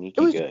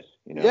sneaky good.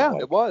 Yeah,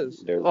 it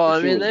was. They've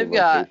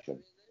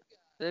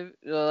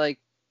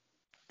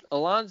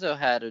Alonso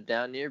had a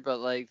down year, but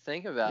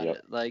think about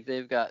it.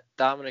 They've got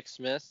Dominic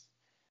Smith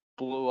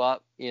blew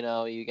up. You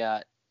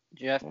got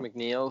Jeff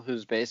McNeil,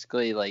 who's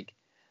basically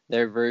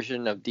their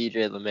version of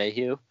DJ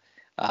LeMahieu,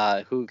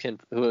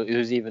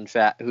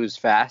 who's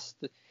fast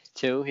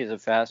too. He's a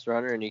fast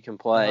runner and he can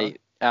play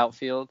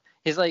outfield.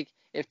 He's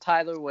if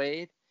Tyler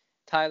Wade's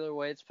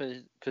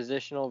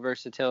positional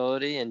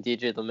versatility and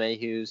DJ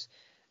LeMahieu's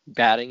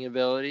batting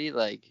ability,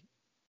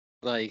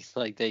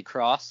 they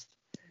crossed,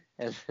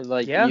 and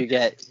you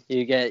get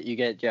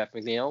Jeff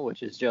McNeil,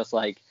 which is just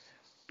one.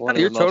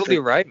 You're totally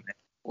right, man.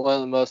 one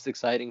of the most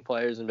exciting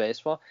players in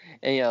baseball.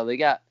 And, they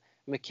got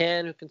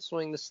McCann who can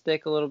swing the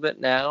stick a little bit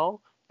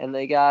now. And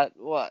they got,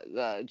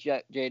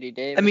 J.D.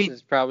 Davis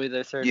is probably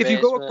their third baseman. If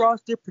you go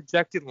across their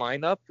projected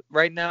lineup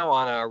right now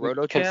on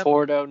RotoChamp.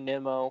 Conforto,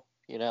 Nimmo,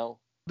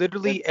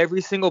 Literally every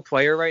single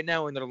player right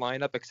now in their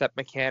lineup except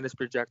McCann is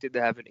projected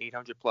to have an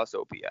 800-plus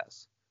OPS.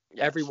 Yes.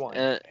 Everyone.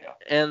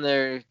 And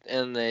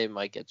they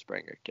might get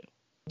Springer, too.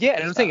 Yeah,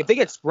 and I'm saying if they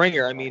get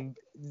Springer, I mean,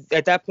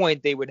 at that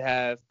point they would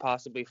have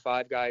possibly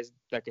 5 guys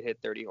that could hit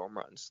 30 home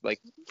runs.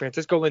 Like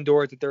Francisco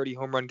Lindor is a 30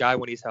 home run guy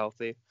when he's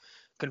healthy.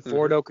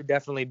 Conforto could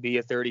definitely be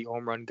a 30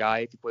 home run guy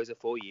if he plays a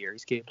full year.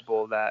 He's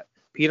capable of that.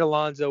 Pete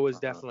Alonso is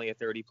definitely a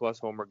 30-plus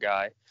homer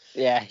guy.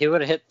 Yeah, he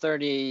would have hit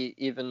 30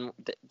 even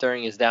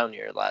during his down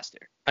year last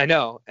year. I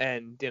know,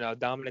 and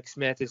Dominic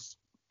Smith is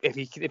if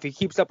he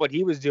keeps up what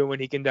he was doing,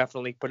 he can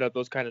definitely put up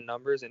those kind of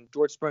numbers. And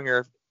George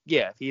Springer,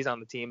 if he's on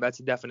the team, that's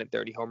a definite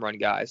 30 home run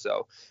guy.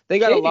 So they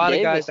got a lot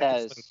of guys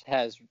that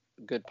has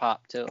good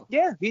pop too.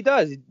 Yeah, he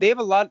does. They have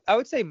a lot. I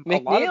would say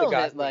McNeil a lot of the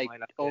guys hit like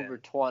over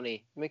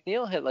 20.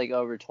 McNeil hit like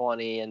over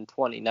 20 in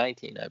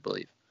 2019, I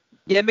believe.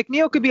 Yeah,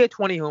 McNeil could be a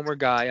 20 homer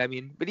guy. I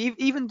mean, but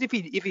even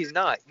if he's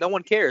not, no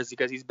one cares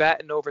because he's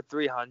batting over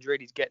 300.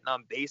 He's getting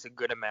on base a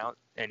good amount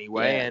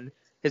anyway, and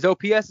his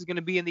OPS is going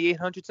to be in the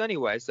 800s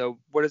anyway. So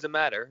what does it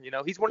matter?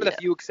 He's one of the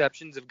few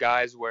exceptions of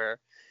guys where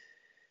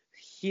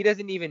he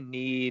doesn't even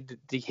need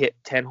to hit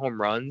 10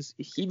 home runs,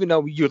 even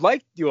though you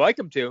like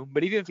him to.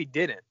 But even if he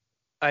didn't,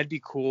 I'd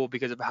be cool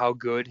because of how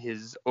good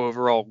his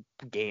overall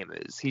game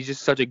is. He's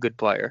just such a good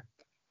player.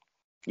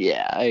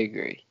 Yeah, I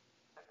agree.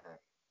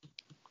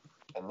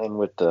 And then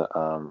with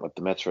the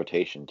Mets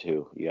rotation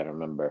too, you got to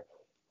remember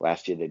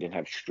last year they didn't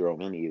have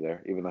Stroman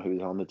either, even though he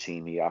was on the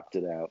team. He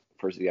opted out.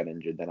 First he got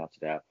injured, then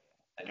opted out.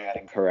 And you're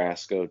adding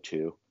Carrasco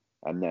too,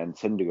 and then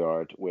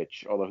Syndergaard,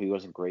 which although he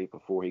wasn't great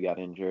before he got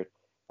injured,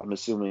 I'm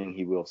assuming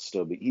he will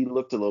still be. He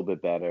looked a little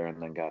bit better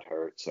and then got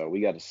hurt, so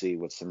we got to see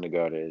what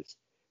Syndergaard is.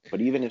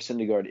 But even if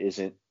Syndergaard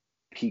isn't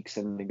peak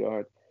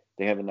Syndergaard,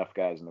 they have enough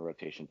guys in the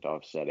rotation to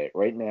offset it.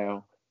 Right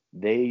now,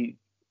 they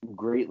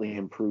greatly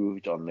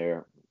improved on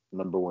their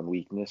number one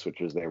weakness,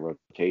 which was their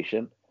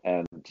rotation.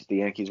 And the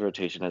Yankees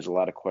rotation has a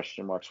lot of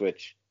question marks,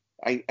 which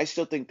I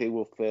still think they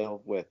will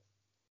fail with.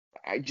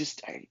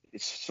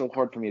 It's so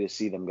hard for me to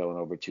see them going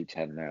over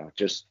 210 now,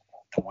 just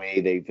the way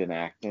they've been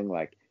acting.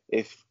 Like,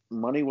 if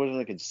money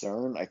wasn't a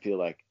concern, I feel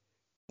like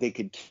they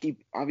could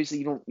keep,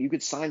 obviously you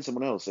could sign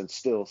someone else and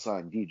still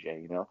sign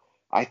DJ,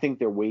 I think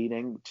they're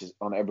waiting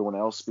on everyone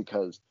else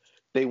because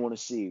they want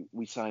to see,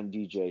 we signed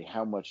DJ,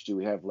 how much do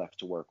we have left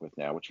to work with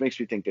now, which makes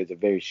me think there's a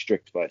very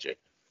strict budget.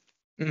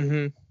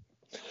 Mm-hmm.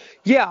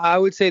 Yeah, I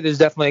would say there's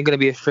definitely going to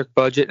be a strict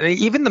budget. And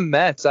even the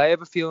Mets, I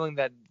have a feeling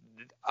that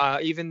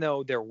even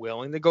though they're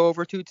willing to go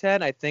over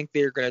 210, I think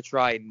they're going to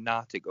try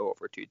not to go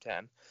over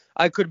 210.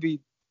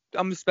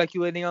 I'm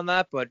speculating on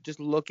that, but just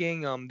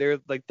looking, they're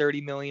like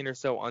 30 million or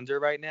so under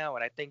right now,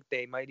 and I think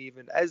they might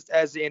even,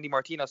 as Andy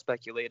Martino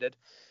speculated,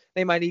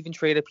 they might even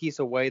trade a piece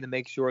away to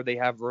make sure they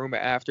have room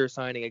after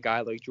signing a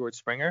guy like George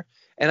Springer.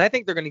 And I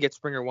think they're going to get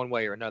Springer one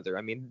way or another.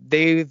 I mean,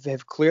 they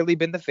have clearly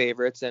been the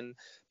favorites, and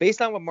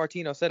based on what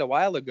Martino said a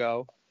while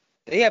ago,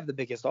 they have the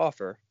biggest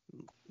offer.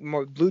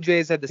 Blue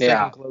Jays had the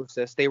second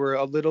closest. They were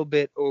a little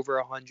bit over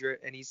 100,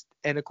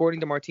 and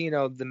according to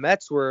Martino, the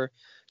Mets were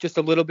just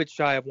a little bit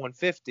shy of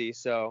 150.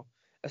 So,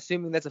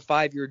 assuming that's a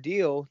 5-year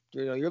deal,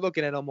 you're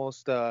looking at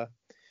almost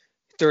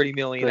 30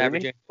 million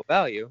average annual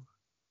value,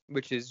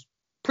 which is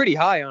pretty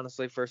high,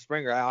 honestly, for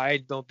Springer. I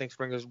don't think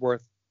Springer's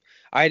worth.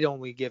 I'd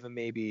only give him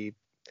maybe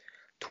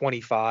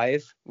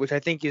 25, which I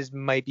think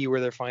might be where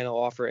their final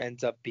offer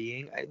ends up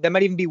being. That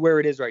might even be where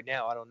it is right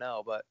now. I don't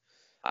know, but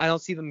I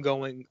don't see them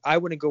going. I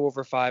wouldn't go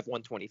over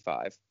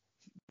 125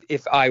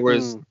 if I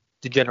was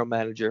the general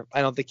manager.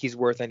 I don't think he's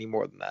worth any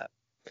more than that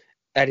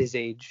at his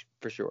age,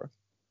 for sure.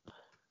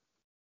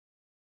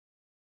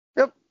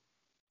 Yep.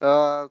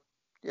 If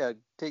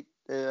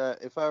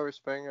I were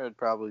Springer, I'd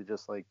probably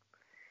just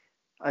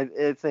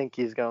I think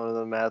he's going to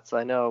the Mets.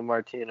 I know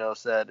Martino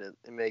said it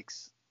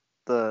makes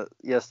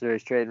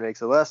yesterday's trade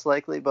makes it less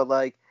likely, but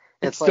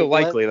it's still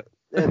likely.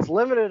 It's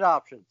limited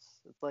options.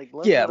 It's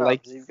limited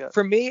options.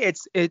 For me,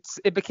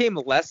 it became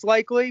less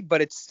likely,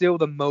 but it's still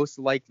the most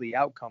likely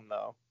outcome,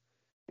 though.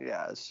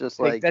 Yeah, it's just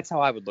that's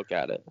how I would look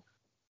at it.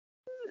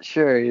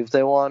 Sure, if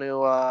they want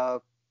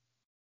to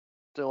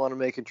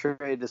make a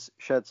trade to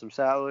shed some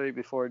salary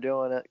before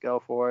doing it, go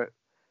for it.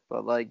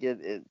 But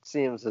it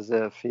seems as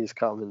if he's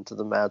coming to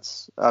the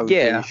Mets. I would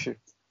be sure.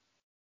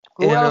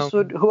 Who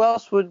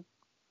else would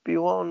be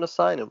willing to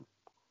sign him?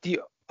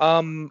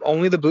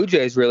 Only the Blue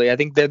Jays, really. I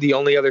think they're the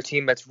only other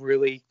team that's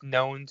really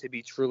known to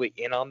be truly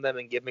in on them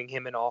and giving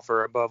him an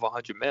offer above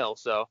 $100 million.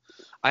 So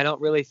I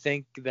don't really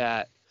think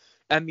that.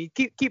 I mean,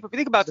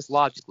 think about this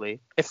logically.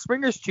 If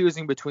Springer's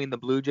choosing between the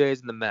Blue Jays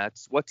and the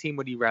Mets, what team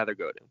would he rather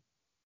go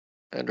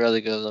to? I'd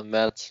rather go to the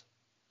Mets.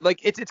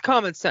 It's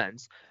common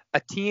sense. A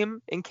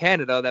team in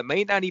Canada that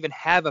may not even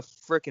have a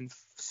freaking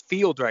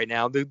field right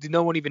now.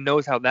 No one even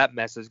knows how that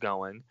mess is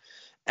going.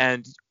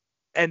 And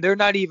And they're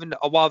not even,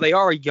 while they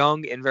are a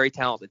young and very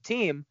talented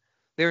team,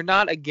 they're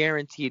not a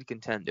guaranteed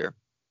contender.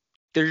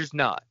 They're just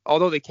not.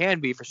 Although they can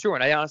be for sure,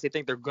 and I honestly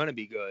think they're going to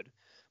be good.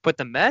 But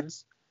the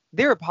Mets,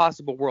 they're a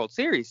possible World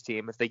Series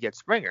team if they get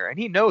Springer, and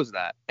he knows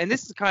that. And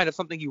this is kind of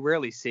something you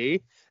rarely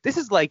see. This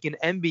is like an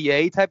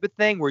NBA type of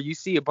thing where you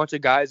see a bunch of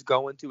guys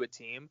go into a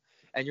team,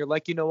 and you're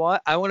like, you know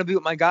what? I want to be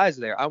with my guys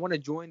there. I want to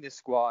join this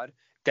squad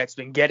that's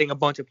been getting a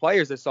bunch of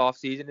players this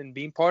offseason and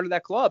being part of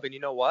that club. And you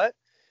know what?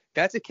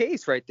 That's a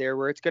case right there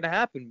where it's going to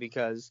happen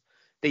because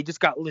they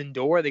just got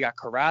Lindor, they got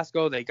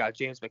Carrasco, they got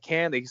James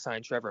McCann, they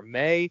signed Trevor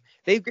May.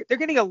 They're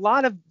getting a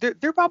lot of.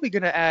 They're probably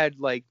going to add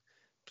like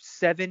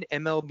 7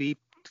 talented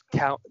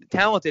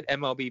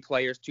MLB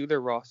players to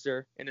their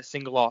roster in a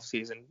single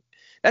offseason.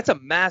 That's a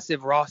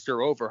massive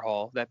roster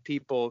overhaul that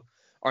people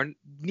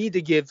need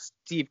to give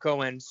Steve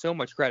Cohen so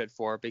much credit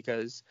for,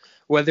 because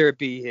whether it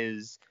be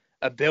his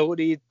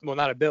ability, well,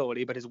 not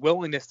ability, but his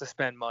willingness to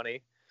spend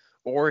money,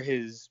 or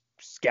his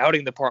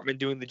scouting department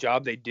doing the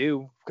job they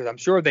do, because I'm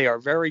sure they are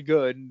very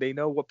good. They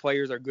know what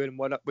players are good and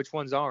which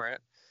ones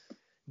aren't.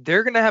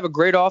 They're going to have a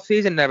great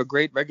offseason and have a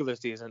great regular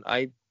season.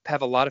 I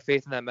have a lot of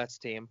faith in that Mets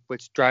team,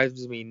 which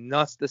drives me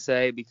nuts to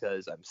say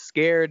because I'm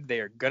scared they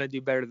are going to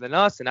do better than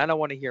us, and I don't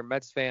want to hear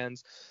Mets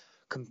fans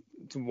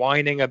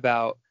whining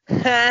about,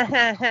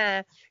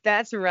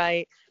 that's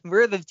right,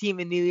 we're the team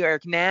in New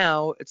York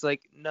now. It's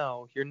like,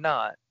 no, you're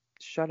not.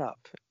 Shut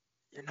up.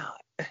 You're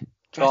not.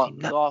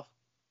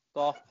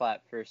 Golf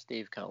clap for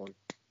Steve Cohen.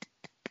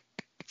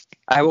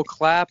 I will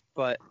clap,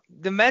 but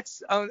the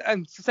Mets,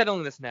 I'm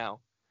settling this now.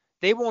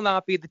 They will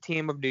not be the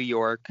team of New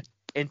York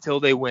until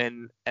they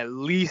win at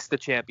least the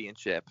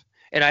championship.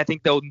 And I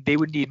think they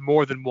would need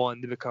more than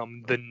one to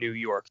become the New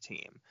York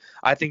team.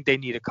 I think they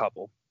need a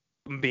couple,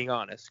 I'm being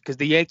honest, because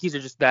the Yankees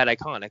are just that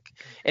iconic.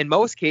 In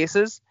most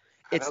cases,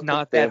 it's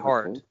not that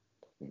hard.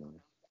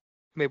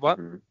 Wait, what?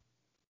 Mm-hmm.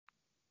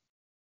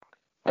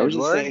 I was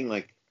just saying,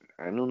 like,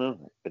 I don't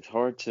know. It's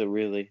hard to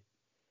really,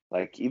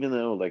 like, even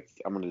though, like,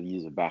 I'm going to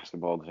use a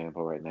basketball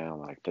example right now,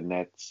 like the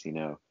Nets, you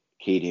know,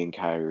 Katie and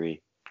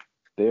Kyrie,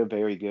 they're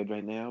very good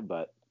right now,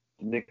 but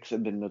the Knicks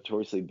have been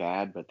notoriously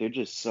bad, but they're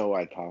just so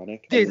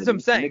iconic. Yeah, that's what I'm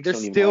saying. They're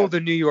still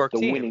the New York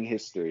team. The winning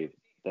history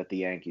that the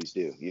Yankees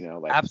do, you know,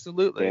 like,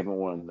 absolutely. They haven't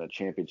won the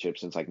championship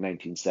since like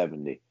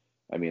 1970.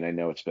 I mean, I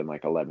know it's been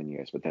like 11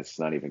 years, but that's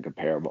not even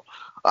comparable.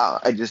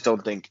 I just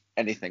don't think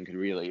anything could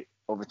really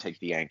overtake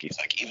the Yankees.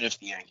 Like, even if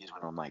the Yankees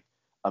went on like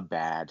a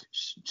bad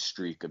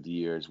streak of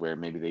years where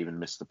maybe they even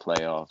missed the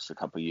playoffs a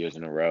couple years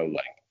in a row,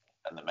 like,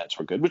 and the Mets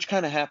were good, which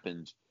kind of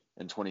happened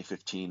in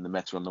 2015. The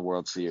Mets won the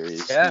World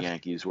Series. Yeah. The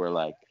Yankees were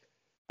like,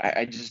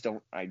 I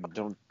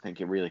don't think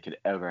it really could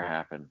ever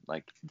happen.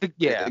 Like,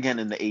 again,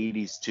 in the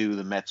 80s too,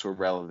 the Mets were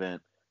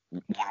relevant,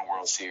 won a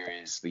World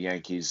Series. The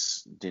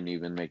Yankees didn't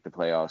even make the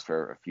playoffs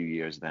for a few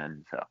years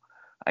then. So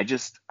I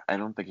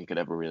don't think it could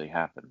ever really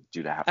happen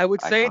due to how I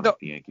would say the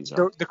Yankees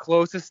are. The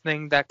closest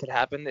thing that could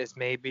happen is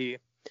maybe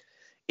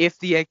if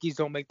the Yankees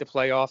don't make the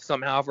playoffs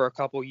somehow for a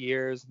couple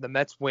years, the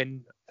Mets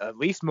win at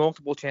least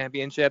multiple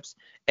championships.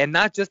 And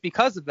not just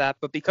because of that,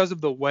 but because of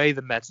the way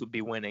the Mets would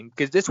be winning.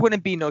 Because this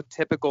wouldn't be no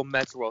typical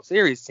Mets World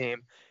Series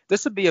team.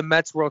 This would be a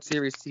Mets World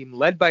Series team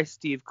led by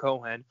Steve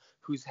Cohen,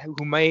 who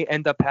may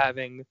end up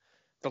having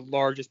the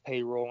largest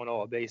payroll in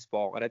all of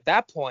baseball. And at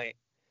that point,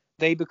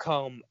 they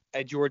become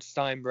a George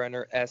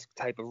Steinbrenner-esque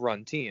type of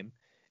run team.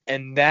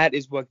 And that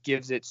is what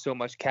gives it so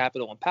much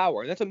capital and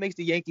power. And that's what makes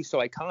the Yankees so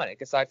iconic,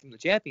 aside from the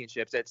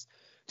championships. It's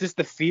just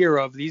the fear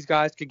of these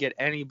guys could get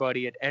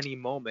anybody at any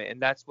moment.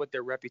 And that's what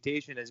their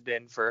reputation has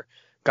been for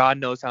God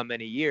knows how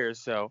many years.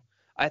 So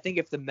I think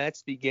if the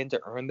Mets begin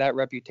to earn that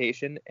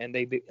reputation and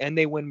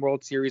they win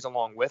World Series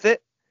along with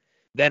it,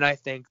 then I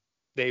think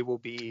their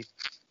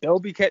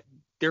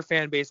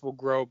fan base will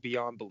grow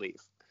beyond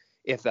belief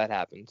if that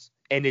happens.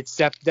 And it's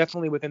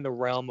definitely within the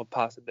realm of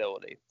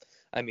possibility.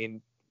 I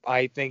mean,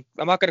 I think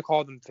I'm not going to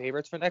call them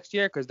favorites for next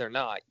year because they're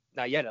not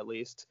yet at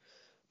least,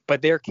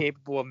 but they're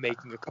capable of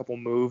making a couple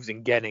moves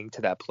and getting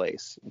to that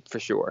place for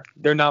sure.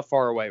 They're not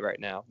far away right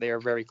now. They are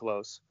very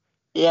close.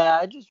 Yeah,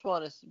 I just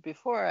want to,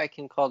 before I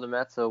can call the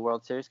Mets a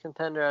World Series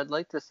contender, I'd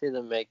like to see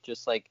them make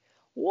just like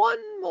one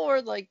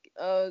more, like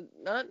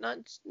not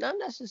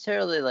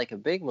necessarily like a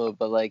big move,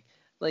 but like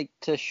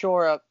to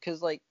shore up,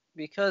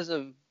 because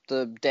of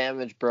the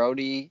damage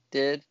Brody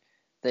did.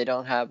 They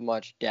don't have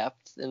much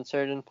depth in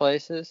certain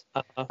places.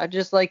 I'd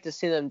just like to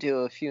see them do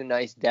a few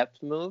nice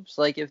depth moves.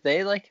 Like if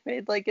they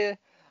made like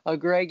a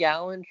Greg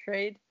Allen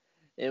trade,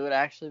 it would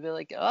actually be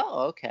like,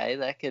 oh, okay,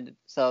 that could.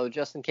 So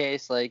just in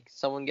case like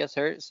someone gets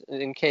hurt,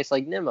 in case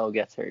like Nimmo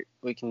gets hurt,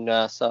 we can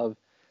sub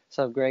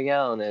Greg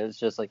Allen. It's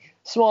just like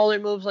smaller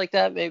moves like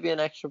that, maybe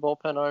an extra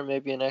bullpen arm,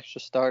 maybe an extra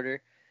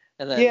starter,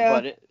 and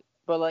then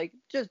but like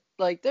just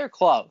like they're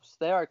close.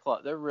 They are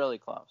close. They're really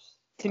close.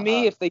 To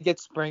me, if they get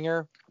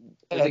Springer,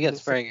 yeah.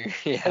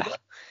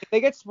 If they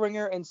get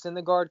Springer and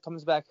Syndergaard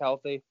comes back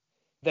healthy,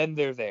 then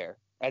they're there.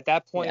 At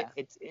that point,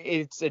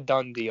 it's a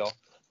done deal.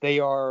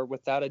 They are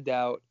without a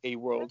doubt a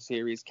World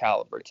Series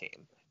caliber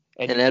team.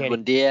 And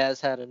Edwin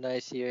Diaz had a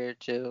nice year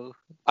too.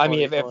 I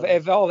mean,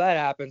 if all that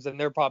happens, then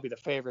they're probably the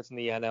favorites in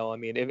the NL. I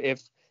mean,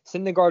 if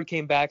Syndergaard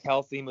came back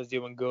healthy and was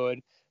doing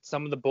good,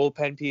 some of the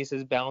bullpen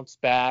pieces bounced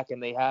back,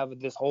 and they have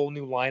this whole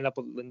new lineup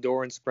of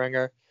Lindor and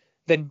Springer,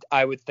 then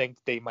I would think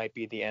they might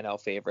be the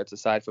NL favorites,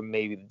 aside from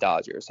maybe the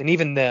Dodgers. And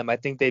even them, I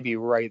think they'd be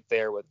right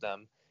there with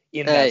them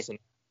in that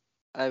scenario.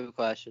 I have a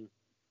question.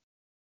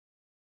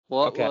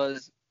 What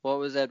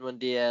was Edwin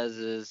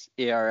Diaz's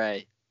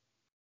ERA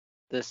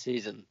this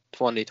season,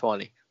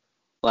 2020,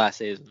 last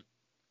season?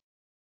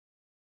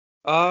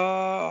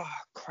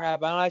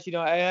 Crap. I don't actually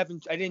know. I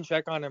didn't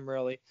check on him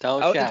really.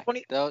 Don't check.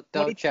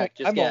 Don't check.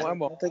 Just guess. I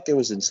don't think it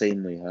was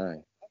insanely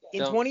high.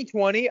 In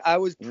 2020, I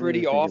was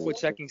pretty off with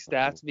checking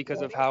stats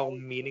because of how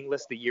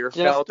meaningless the year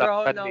felt. Just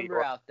throw a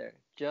number out there.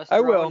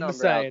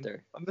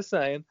 I'm just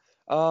saying.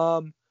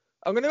 I'm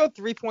gonna go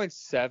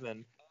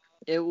 3.7.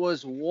 It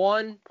was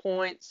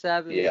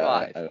 1.75.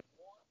 Yeah.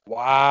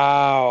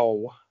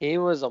 Wow. He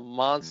was a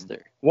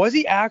monster. Was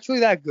he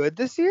actually that good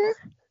this year?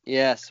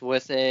 Yes,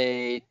 with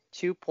a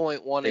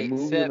 2.18 They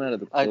moved him out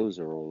of the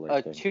closer role.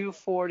 A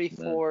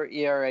 2.44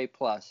 ERA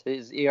plus.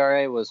 His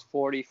ERA was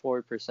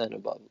 44%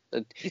 above.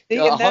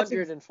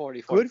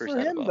 144%. Good for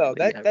him though.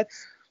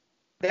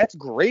 That's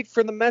great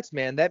for the Mets,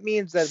 man. That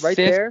means that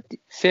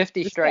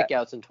 50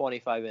 strikeouts in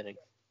 25 innings.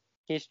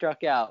 He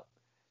struck out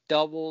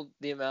double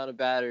the amount of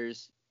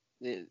batters.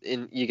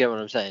 You get what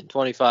I'm saying?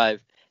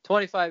 25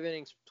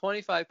 innings,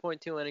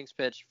 25.2 innings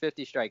pitched,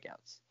 50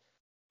 strikeouts.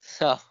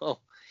 So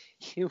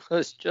he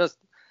was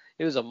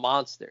a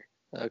monster.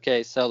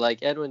 Okay, so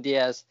like Edwin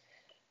Diaz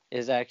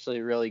is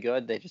actually really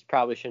good. They just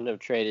probably shouldn't have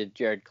traded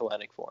Jared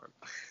Kelenic for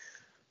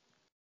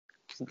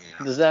him.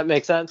 Does that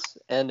make sense?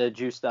 And a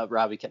juiced up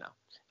Robbie Cano.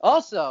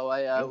 Also,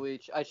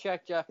 I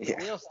checked Jeff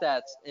McNeil's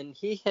stats, and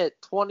he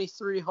hit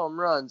 23 home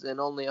runs in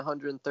only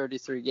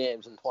 133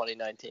 games in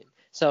 2019.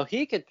 So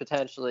he could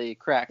potentially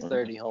crack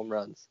 30 home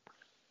runs.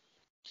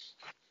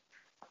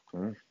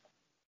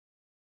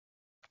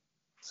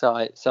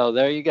 So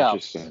there you go.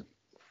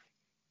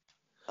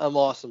 I'm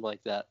awesome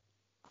like that.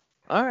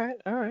 All right.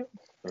 I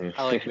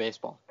like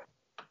baseball.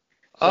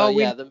 So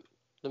the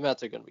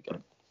Mets are going to be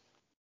good.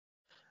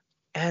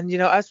 And,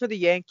 as for the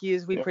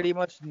Yankees, we pretty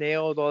much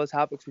nailed all the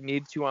topics we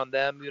need to on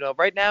them.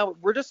 Right now,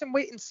 we're just in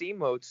wait-and-see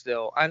mode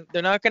still.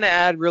 They're not going to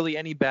add really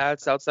any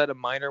bats outside of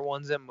minor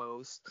ones at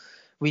most.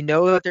 We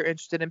know that they're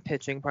interested in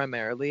pitching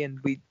primarily, and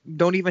we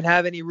don't even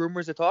have any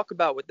rumors to talk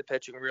about with the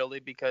pitching,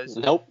 really, because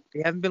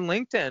they haven't been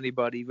linked to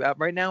anybody.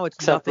 Right now, it's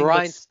except nothing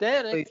Ryan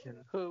Stanek,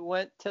 who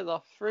went to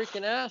the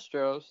freaking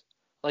Astros.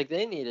 Like,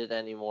 they needed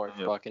any more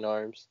fucking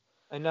arms.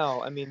 I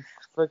know. I mean,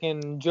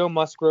 freaking Joe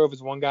Musgrove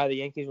is one guy the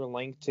Yankees were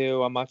linked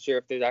to. I'm not sure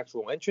if there's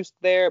actual interest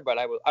there, but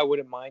I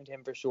wouldn't mind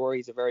him for sure.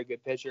 He's a very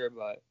good pitcher,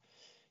 but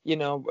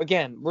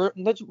again, we're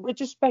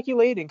just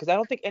speculating because I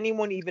don't think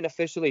anyone even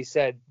officially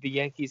said the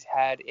Yankees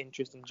had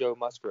interest in Joe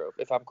Musgrove,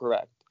 if I'm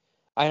correct.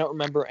 I don't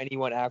remember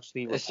anyone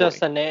actually reporting. It's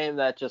just a name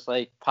that just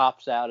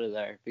pops out of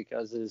there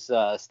because his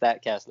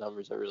StatCast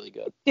numbers are really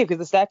good. Yeah,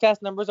 because the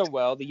StatCast numbers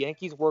are the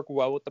Yankees work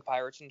well with the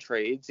Pirates in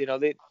trades.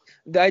 I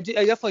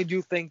definitely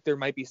do think there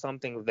might be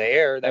something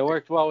there. They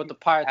worked well with the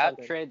Pirates on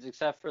trades,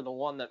 except for the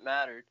one that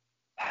mattered.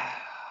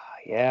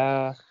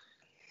 Yeah.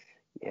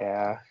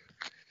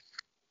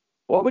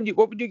 What would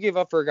you give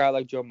up for a guy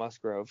like Joe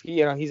Musgrove?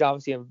 He's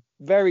obviously a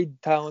very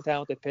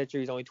talented pitcher.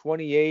 He's only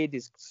 28.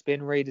 His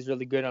spin rate is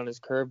really good on his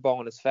curveball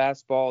and his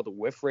fastball. The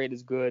whiff rate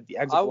is good. The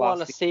exit velocity. I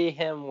want to see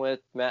him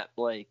with Matt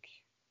Blake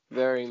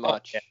very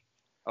much.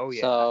 Oh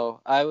yeah. So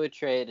I would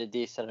trade a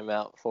decent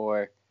amount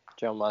for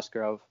Joe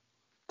Musgrove,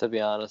 to be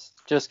honest.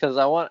 Just because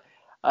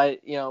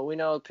we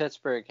know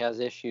Pittsburgh has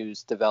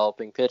issues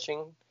developing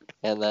pitching,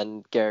 and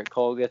then Gerrit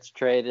Cole gets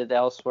traded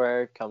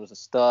elsewhere, comes a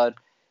stud.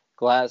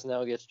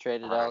 Glasnow gets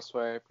traded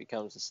elsewhere,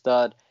 becomes a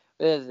stud.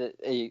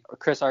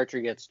 Chris Archer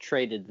gets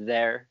traded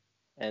there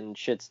and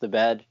shits the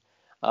bed.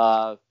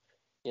 So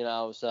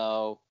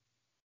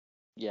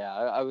yeah,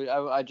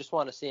 I just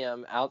want to see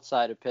him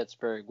outside of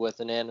Pittsburgh with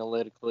an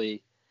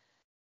analytically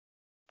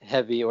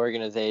heavy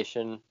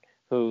organization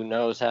who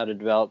knows how to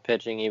develop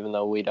pitching, even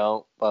though we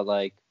don't. But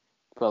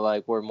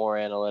we're more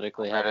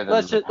analytically heavy.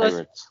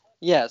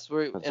 Yes,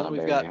 we've got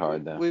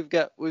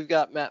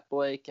Matt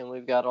Blake and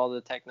we've got all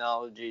the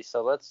technology,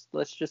 so let's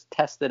just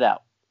test it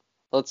out.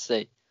 Let's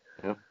see.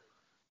 Yep.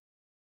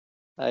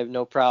 I have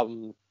no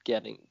problem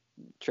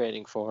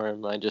trading for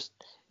him.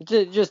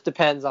 It just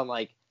depends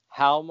on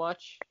how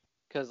much,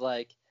 because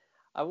I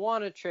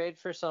want to trade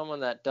for someone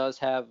that does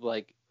have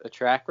a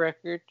track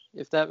record,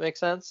 if that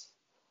makes sense,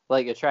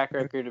 a track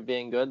record of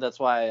being good. That's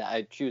why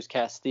I choose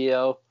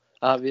Castillo.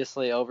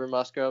 Obviously over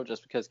Musgrove,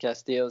 just because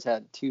Castillo's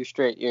had 2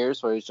 straight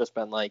years where he's just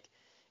been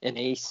an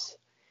ace.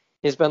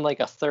 He's been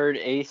a third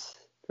ace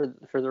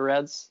for the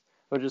Reds,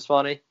 which is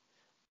funny.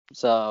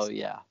 So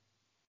yeah.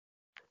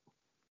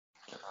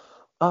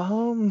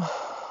 I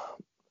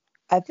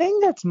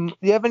think that's. Do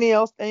you have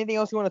anything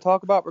else you want to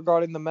talk about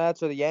regarding the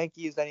Mets or the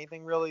Yankees?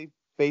 Anything really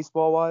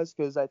baseball wise?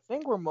 Because I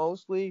think we're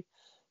mostly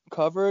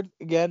covered.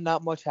 Again,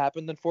 not much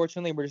happened,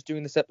 unfortunately. We're just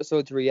doing this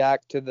episode to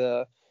react to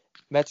the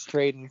Mets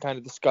trade and kind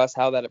of discuss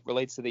how that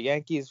relates to the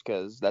Yankees,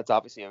 because that's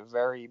obviously a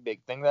very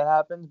big thing that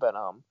happened. But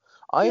I'm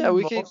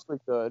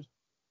mostly good.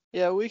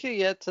 Yeah, we could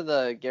get to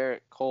the Gerrit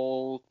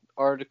Cole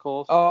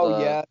article.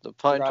 Oh, yeah. The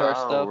Pine Tar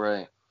stuff. Oh,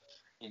 right.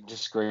 He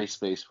disgraced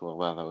baseball,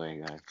 by the way,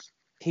 guys.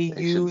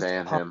 They should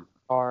ban him.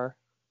 Tar.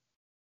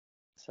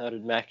 So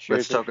did Max Scherzer.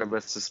 Let's talk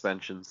about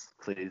suspensions,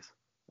 please.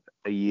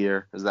 A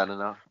year. Is that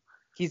enough?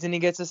 He's going to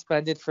get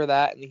suspended for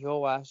that, and the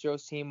whole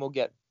Astros team will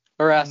get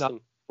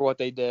nothing for what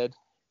they did.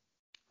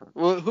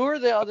 Well, who are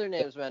the other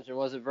names mentioned?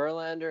 Was it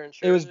Verlander and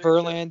Scherzer? It was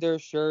Verlander,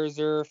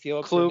 Scherzer,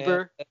 Felix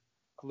Kluber.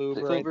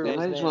 Kluber. They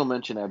might as well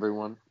mention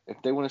everyone.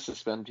 If they want to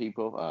suspend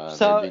people,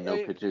 there'd be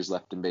no pitchers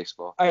left in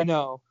baseball. I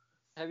know.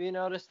 Have you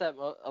noticed that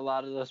a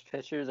lot of those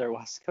pitchers are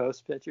West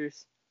Coast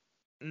pitchers?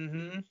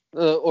 Mm-hmm.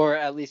 Or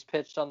at least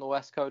pitched on the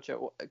West Coast at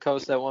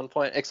one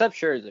point, except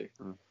Scherzer.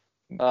 Do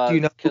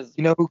you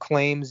know who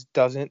claims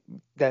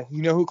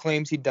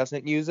he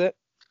doesn't use it?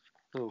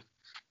 Who?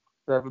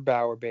 Trevor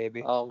Bauer,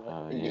 baby. He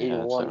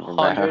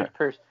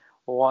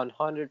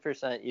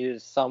 100%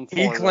 used some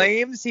form. He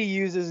claims he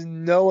uses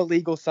no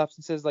illegal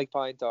substances like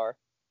pine tar.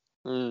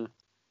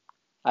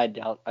 I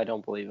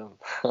don't believe him.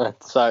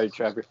 Sorry,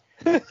 Trevor.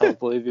 I don't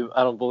believe you.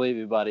 I don't believe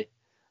you, buddy.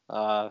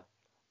 I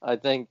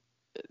think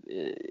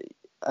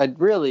I'd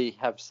really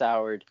have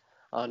soured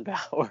on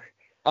Bauer.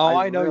 Oh,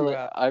 I know you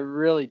have. I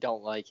really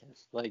don't like him.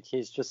 Like,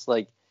 he's just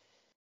like,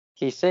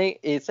 he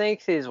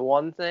thinks he's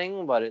one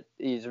thing, but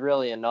he's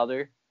really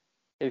another,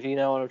 if you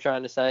know what I'm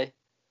trying to say.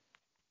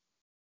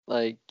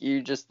 Like,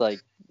 you just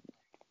like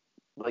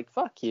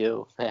fuck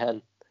you,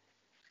 man.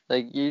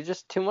 Like, you're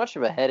just too much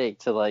of a headache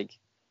to like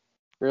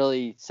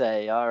really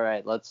say, all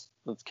right, let's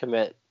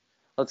commit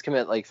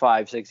like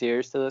 5-6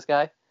 years to this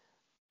guy.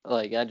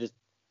 Like,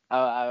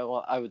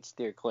 I would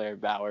steer clear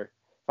of Bauer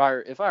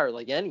if I were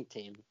like any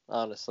team,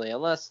 honestly,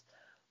 unless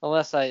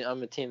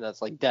I'm a team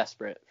that's like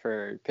desperate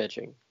for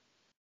pitching.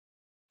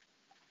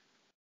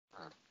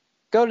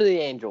 Go to the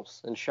Angels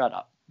and shut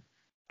up.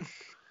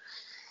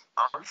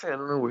 Honestly, I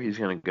don't know where he's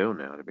gonna go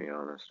now, to be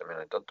honest. I mean,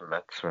 I thought the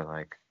Mets were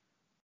like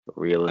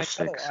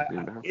realistic.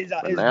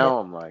 But now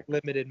I'm like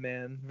limited,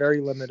 man, very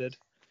limited.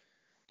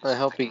 I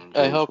hope he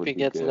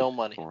gets no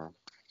money.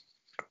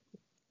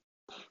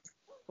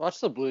 Watch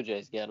the Blue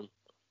Jays get him.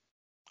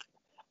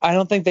 I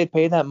don't think they'd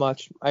pay that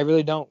much. I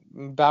really don't.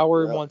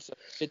 Bauer wants a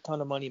shit ton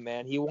of money,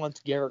 man. He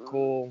wants Gerrit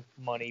Cole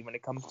money when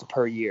it comes to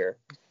per year.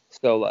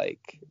 So,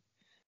 like,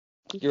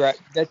 you're right.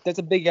 That's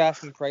a big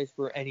asking price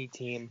for any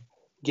team,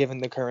 given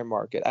the current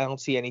market. I don't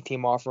see any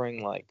team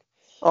offering, like,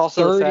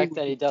 also the fact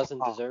that he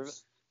doesn't deserve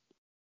it.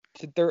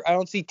 I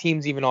don't see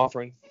teams even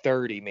offering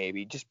 30,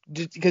 maybe, just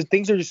because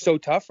things are just so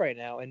tough right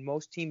now, and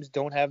most teams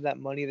don't have that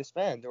money to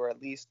spend, or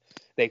at least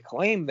they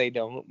claim they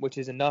don't, which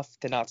is enough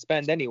to not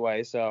spend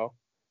anyway. So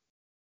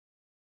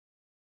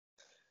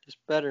just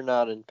better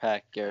not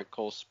impact Gerrit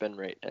Cole's spin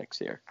rate next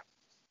year.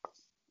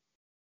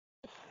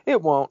 It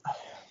won't.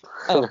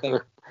 I don't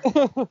think.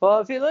 Well,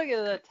 if you look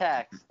at the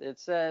text, it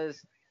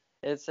says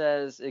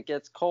it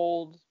gets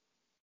cold.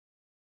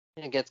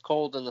 It gets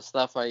cold, and the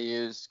stuff I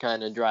use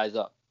kind of dries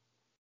up.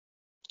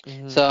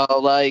 Mm-hmm. So,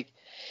 like,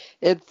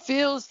 it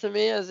feels to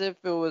me as if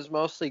it was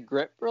mostly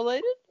grip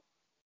related.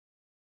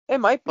 It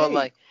might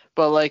be.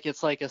 But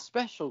it's like a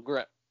special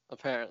grip,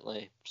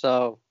 apparently.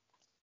 So,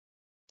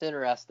 it's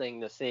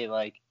interesting to see,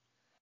 like,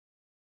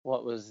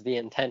 what was the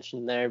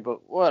intention there.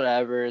 But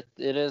whatever. It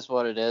is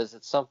what it is.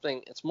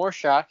 It's more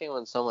shocking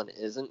when someone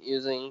isn't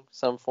using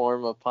some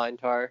form of pine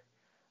tar,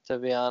 to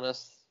be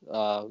honest.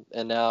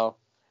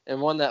 And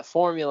when that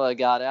formula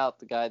got out,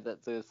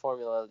 the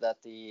formula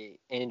that the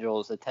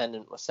Angels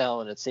attendant was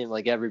selling, it seemed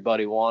like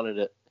everybody wanted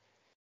it.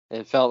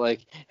 It felt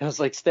like it was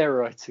like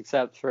steroids,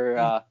 except you're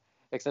not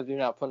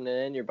putting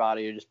it in your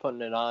body, you're just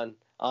putting it on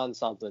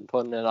something,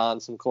 putting it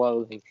on some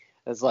clothing.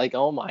 It's like,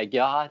 oh my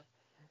God,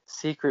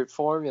 secret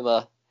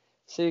formula.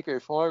 It's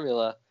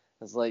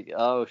like,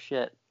 oh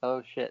shit.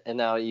 And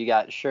now you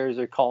got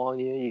Scherzer calling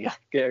you, you got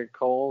Gerrit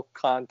Cole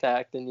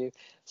contacting you,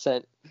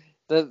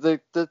 The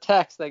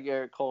text that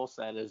Gerrit Cole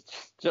sent is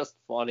just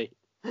funny.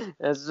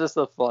 It's just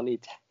a funny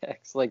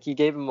text. Like, he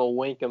gave him a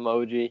wink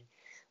emoji.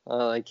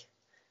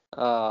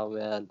 Oh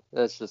man,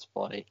 that's just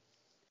funny.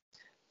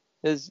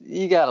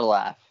 You gotta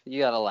laugh.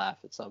 You gotta laugh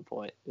at some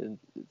point.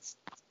 It's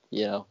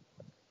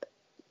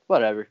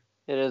whatever.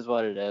 It is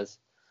what it is.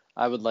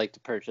 I would like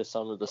to purchase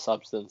some of the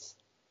substance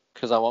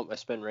because I want my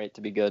spin rate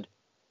to be good.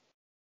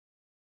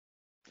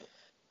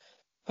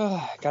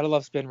 Gotta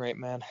love spin rate,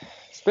 man.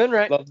 Spin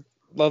rate.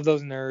 Love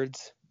those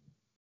nerds.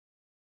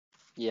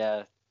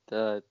 Yeah,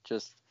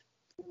 just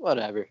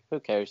whatever. Who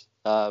cares?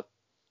 At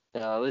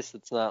least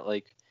it's not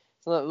like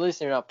at least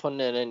you're not putting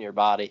it in your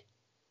body.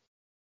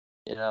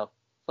 As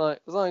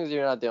long as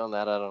you're not doing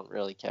that, I don't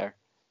really care.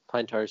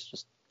 Pine tar is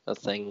just a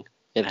thing.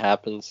 It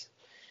happens.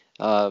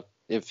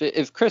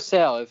 If Chris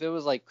Sale, if it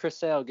was like Chris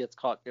Sale gets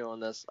caught doing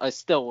this, I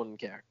still wouldn't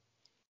care.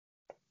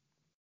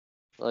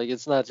 Like,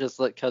 it's not just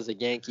like because a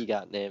Yankee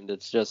got named.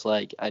 It's just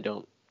like, I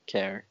don't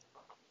care.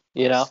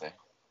 You know?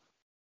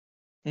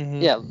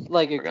 Mm-hmm. Yeah,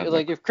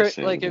 if Chris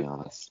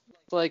honest.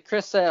 like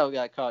Chris Sale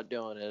got caught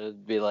doing it,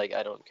 it'd be like,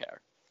 I don't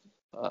care.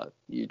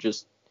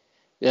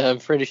 Yeah, I'm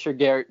pretty sure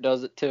Gerrit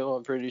does it too.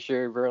 I'm pretty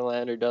sure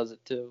Verlander does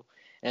it too.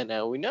 And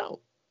now we know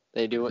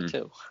they do it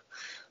too.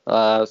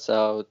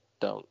 So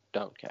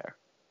don't care.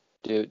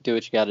 Do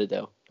what you got to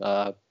do.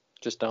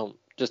 Just don't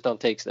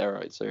take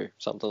steroids or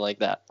something like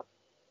that.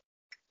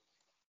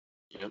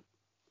 Yep.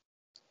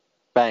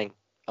 Bang.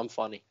 I'm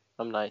funny.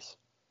 I'm nice.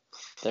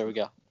 There we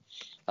go.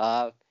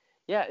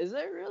 Yeah, is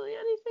there really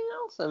anything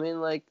else? I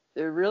mean, like,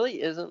 there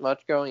really isn't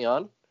much going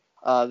on.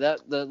 That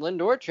the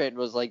Lindor trade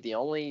was like the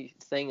only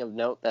thing of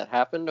note that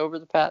happened over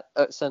the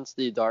since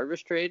the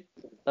Darvish trade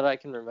that I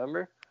can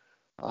remember.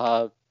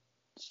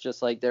 It's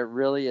just like there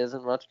really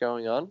isn't much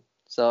going on.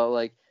 So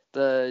like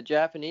the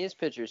Japanese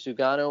pitcher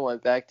Sugano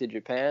went back to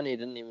Japan. He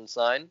didn't even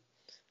sign.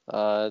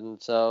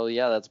 And so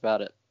yeah, that's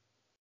about it.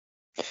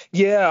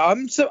 Yeah,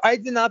 I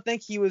did not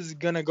think he was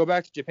gonna go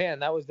back to Japan.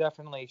 That was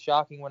definitely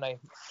shocking when I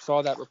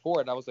saw that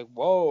report. I was like,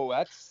 whoa,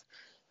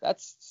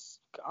 that's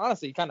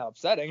honestly kind of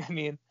upsetting. I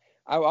mean,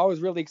 I was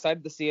really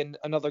excited to see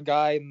another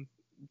guy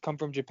come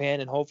from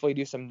Japan and hopefully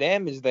do some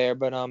damage there.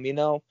 But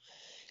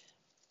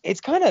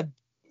it's kind of,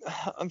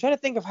 I'm trying to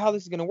think of how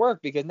this is gonna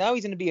work because now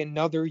he's gonna be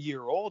another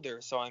year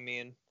older. So I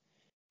mean,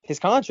 his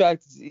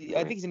contract,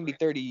 I think he's gonna be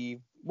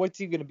 30. What's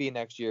he gonna be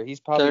next year? He's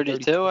probably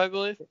 32, I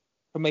believe.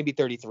 Or maybe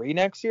 33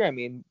 next year. I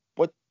mean,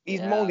 he's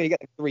only gonna get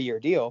a 3-year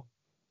deal.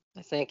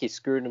 I think he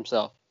screwed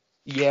himself.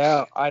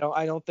 Yeah, I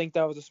don't think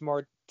that was a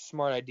smart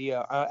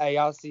idea. I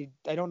honestly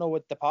don't know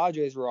what the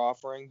Padres were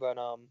offering, but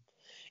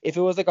if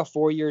it was like a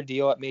 4-year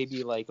deal at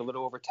maybe like a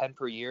little over 10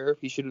 per year,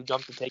 he should have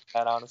jumped to take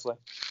that, honestly.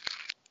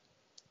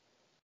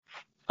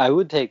 I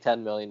would take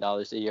 $10 million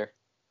a year.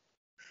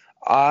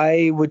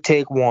 I would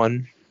take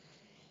 1.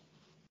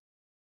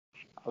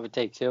 I would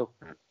take 2.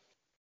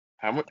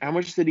 How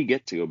much did he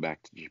get to go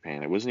back to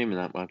Japan? It wasn't even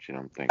that much, I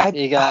don't think.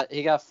 He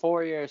got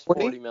 4 years,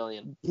 40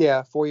 million.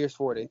 Yeah, 4 years,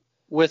 40.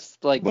 With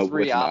like 3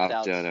 with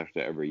opt-outs. Opt-out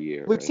after every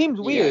year. Which seems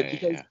weird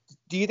because yeah.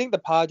 Do you think the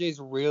Padres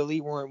really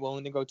weren't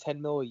willing to go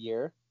 10 mil a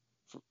year?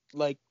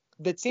 Like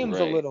that seems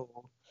a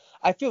little.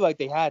 I feel like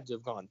they had to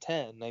have gone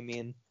 10. I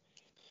mean,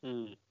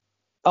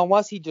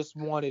 unless he just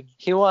wanted.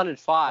 He wanted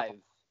 5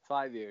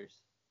 years.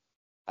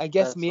 I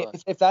guess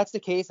if that's the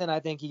case, then I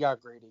think he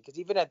got greedy. Because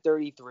even at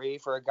 33,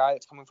 for a guy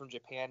that's coming from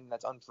Japan and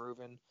that's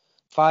unproven,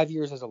 5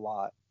 years is a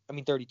lot. I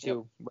mean,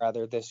 32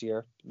 rather this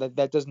year.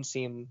 That doesn't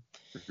seem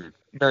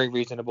very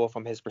reasonable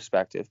from his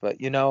perspective. But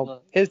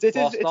it's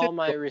all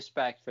my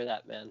respect for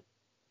that man.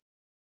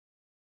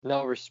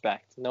 No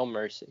respect, no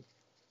mercy.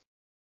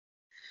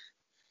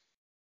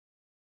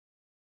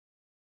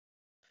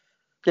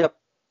 Yep.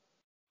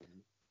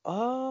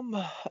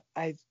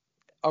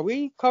 Are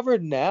we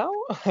covered now?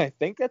 I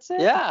think that's it.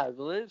 Yeah, I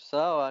believe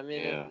so. I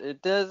mean,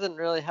 it doesn't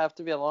really have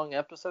to be a long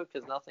episode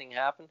because nothing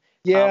happened.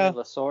 Yeah.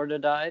 Tommy Lasorda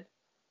died.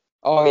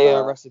 Oh yeah,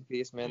 rest in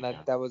peace, man.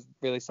 That was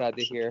really sad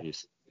to hear.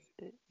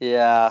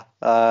 Yeah.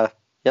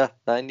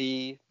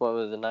 90. What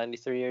was it?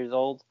 93 years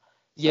old.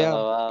 Yeah.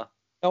 So, you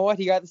know what?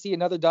 He got to see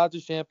another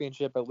Dodgers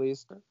championship at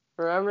least.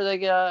 Remember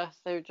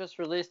they just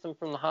released him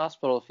from the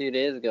hospital a few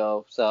days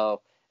ago,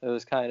 so it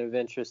was kind of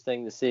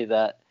interesting to see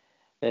that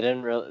they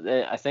didn't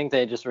really. I think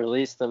they just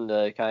released him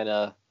to kind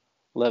of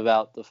live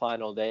out the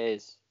final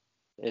days.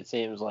 It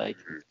seems like.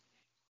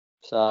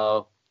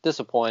 So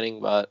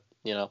disappointing, but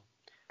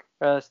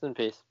rest in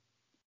peace.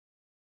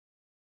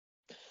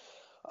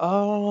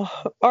 All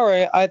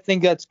right. I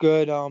think that's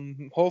good.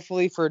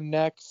 Hopefully for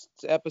next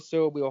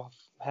episode we'll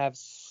have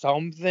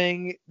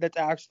something that's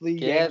actually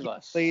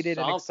Yankee-related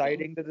and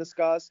exciting to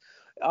discuss.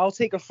 I'll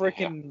take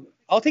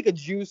a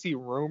juicy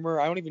rumor.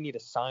 I don't even need a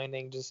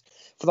signing. Just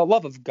for the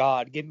love of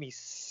God, give me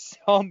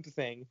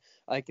something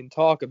I can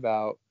talk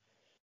about.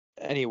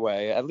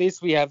 Anyway, at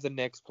least we have the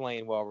Knicks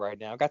playing well right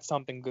now. Got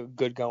something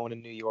good going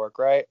in New York,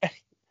 right?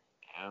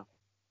 Yeah.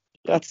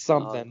 That's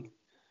something.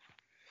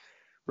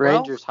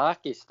 Rangers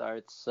hockey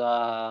starts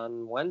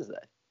on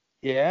Wednesday.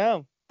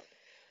 Yeah.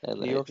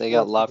 And they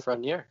got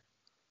Lafreniere.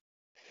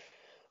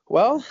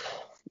 Well,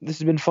 this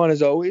has been fun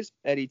as always.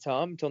 Eddie,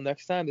 Tom, until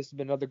next time, this has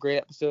been another great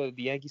episode of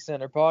the Yankee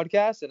Center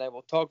podcast, and I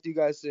will talk to you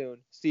guys soon.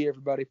 See you,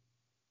 everybody.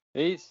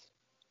 Peace.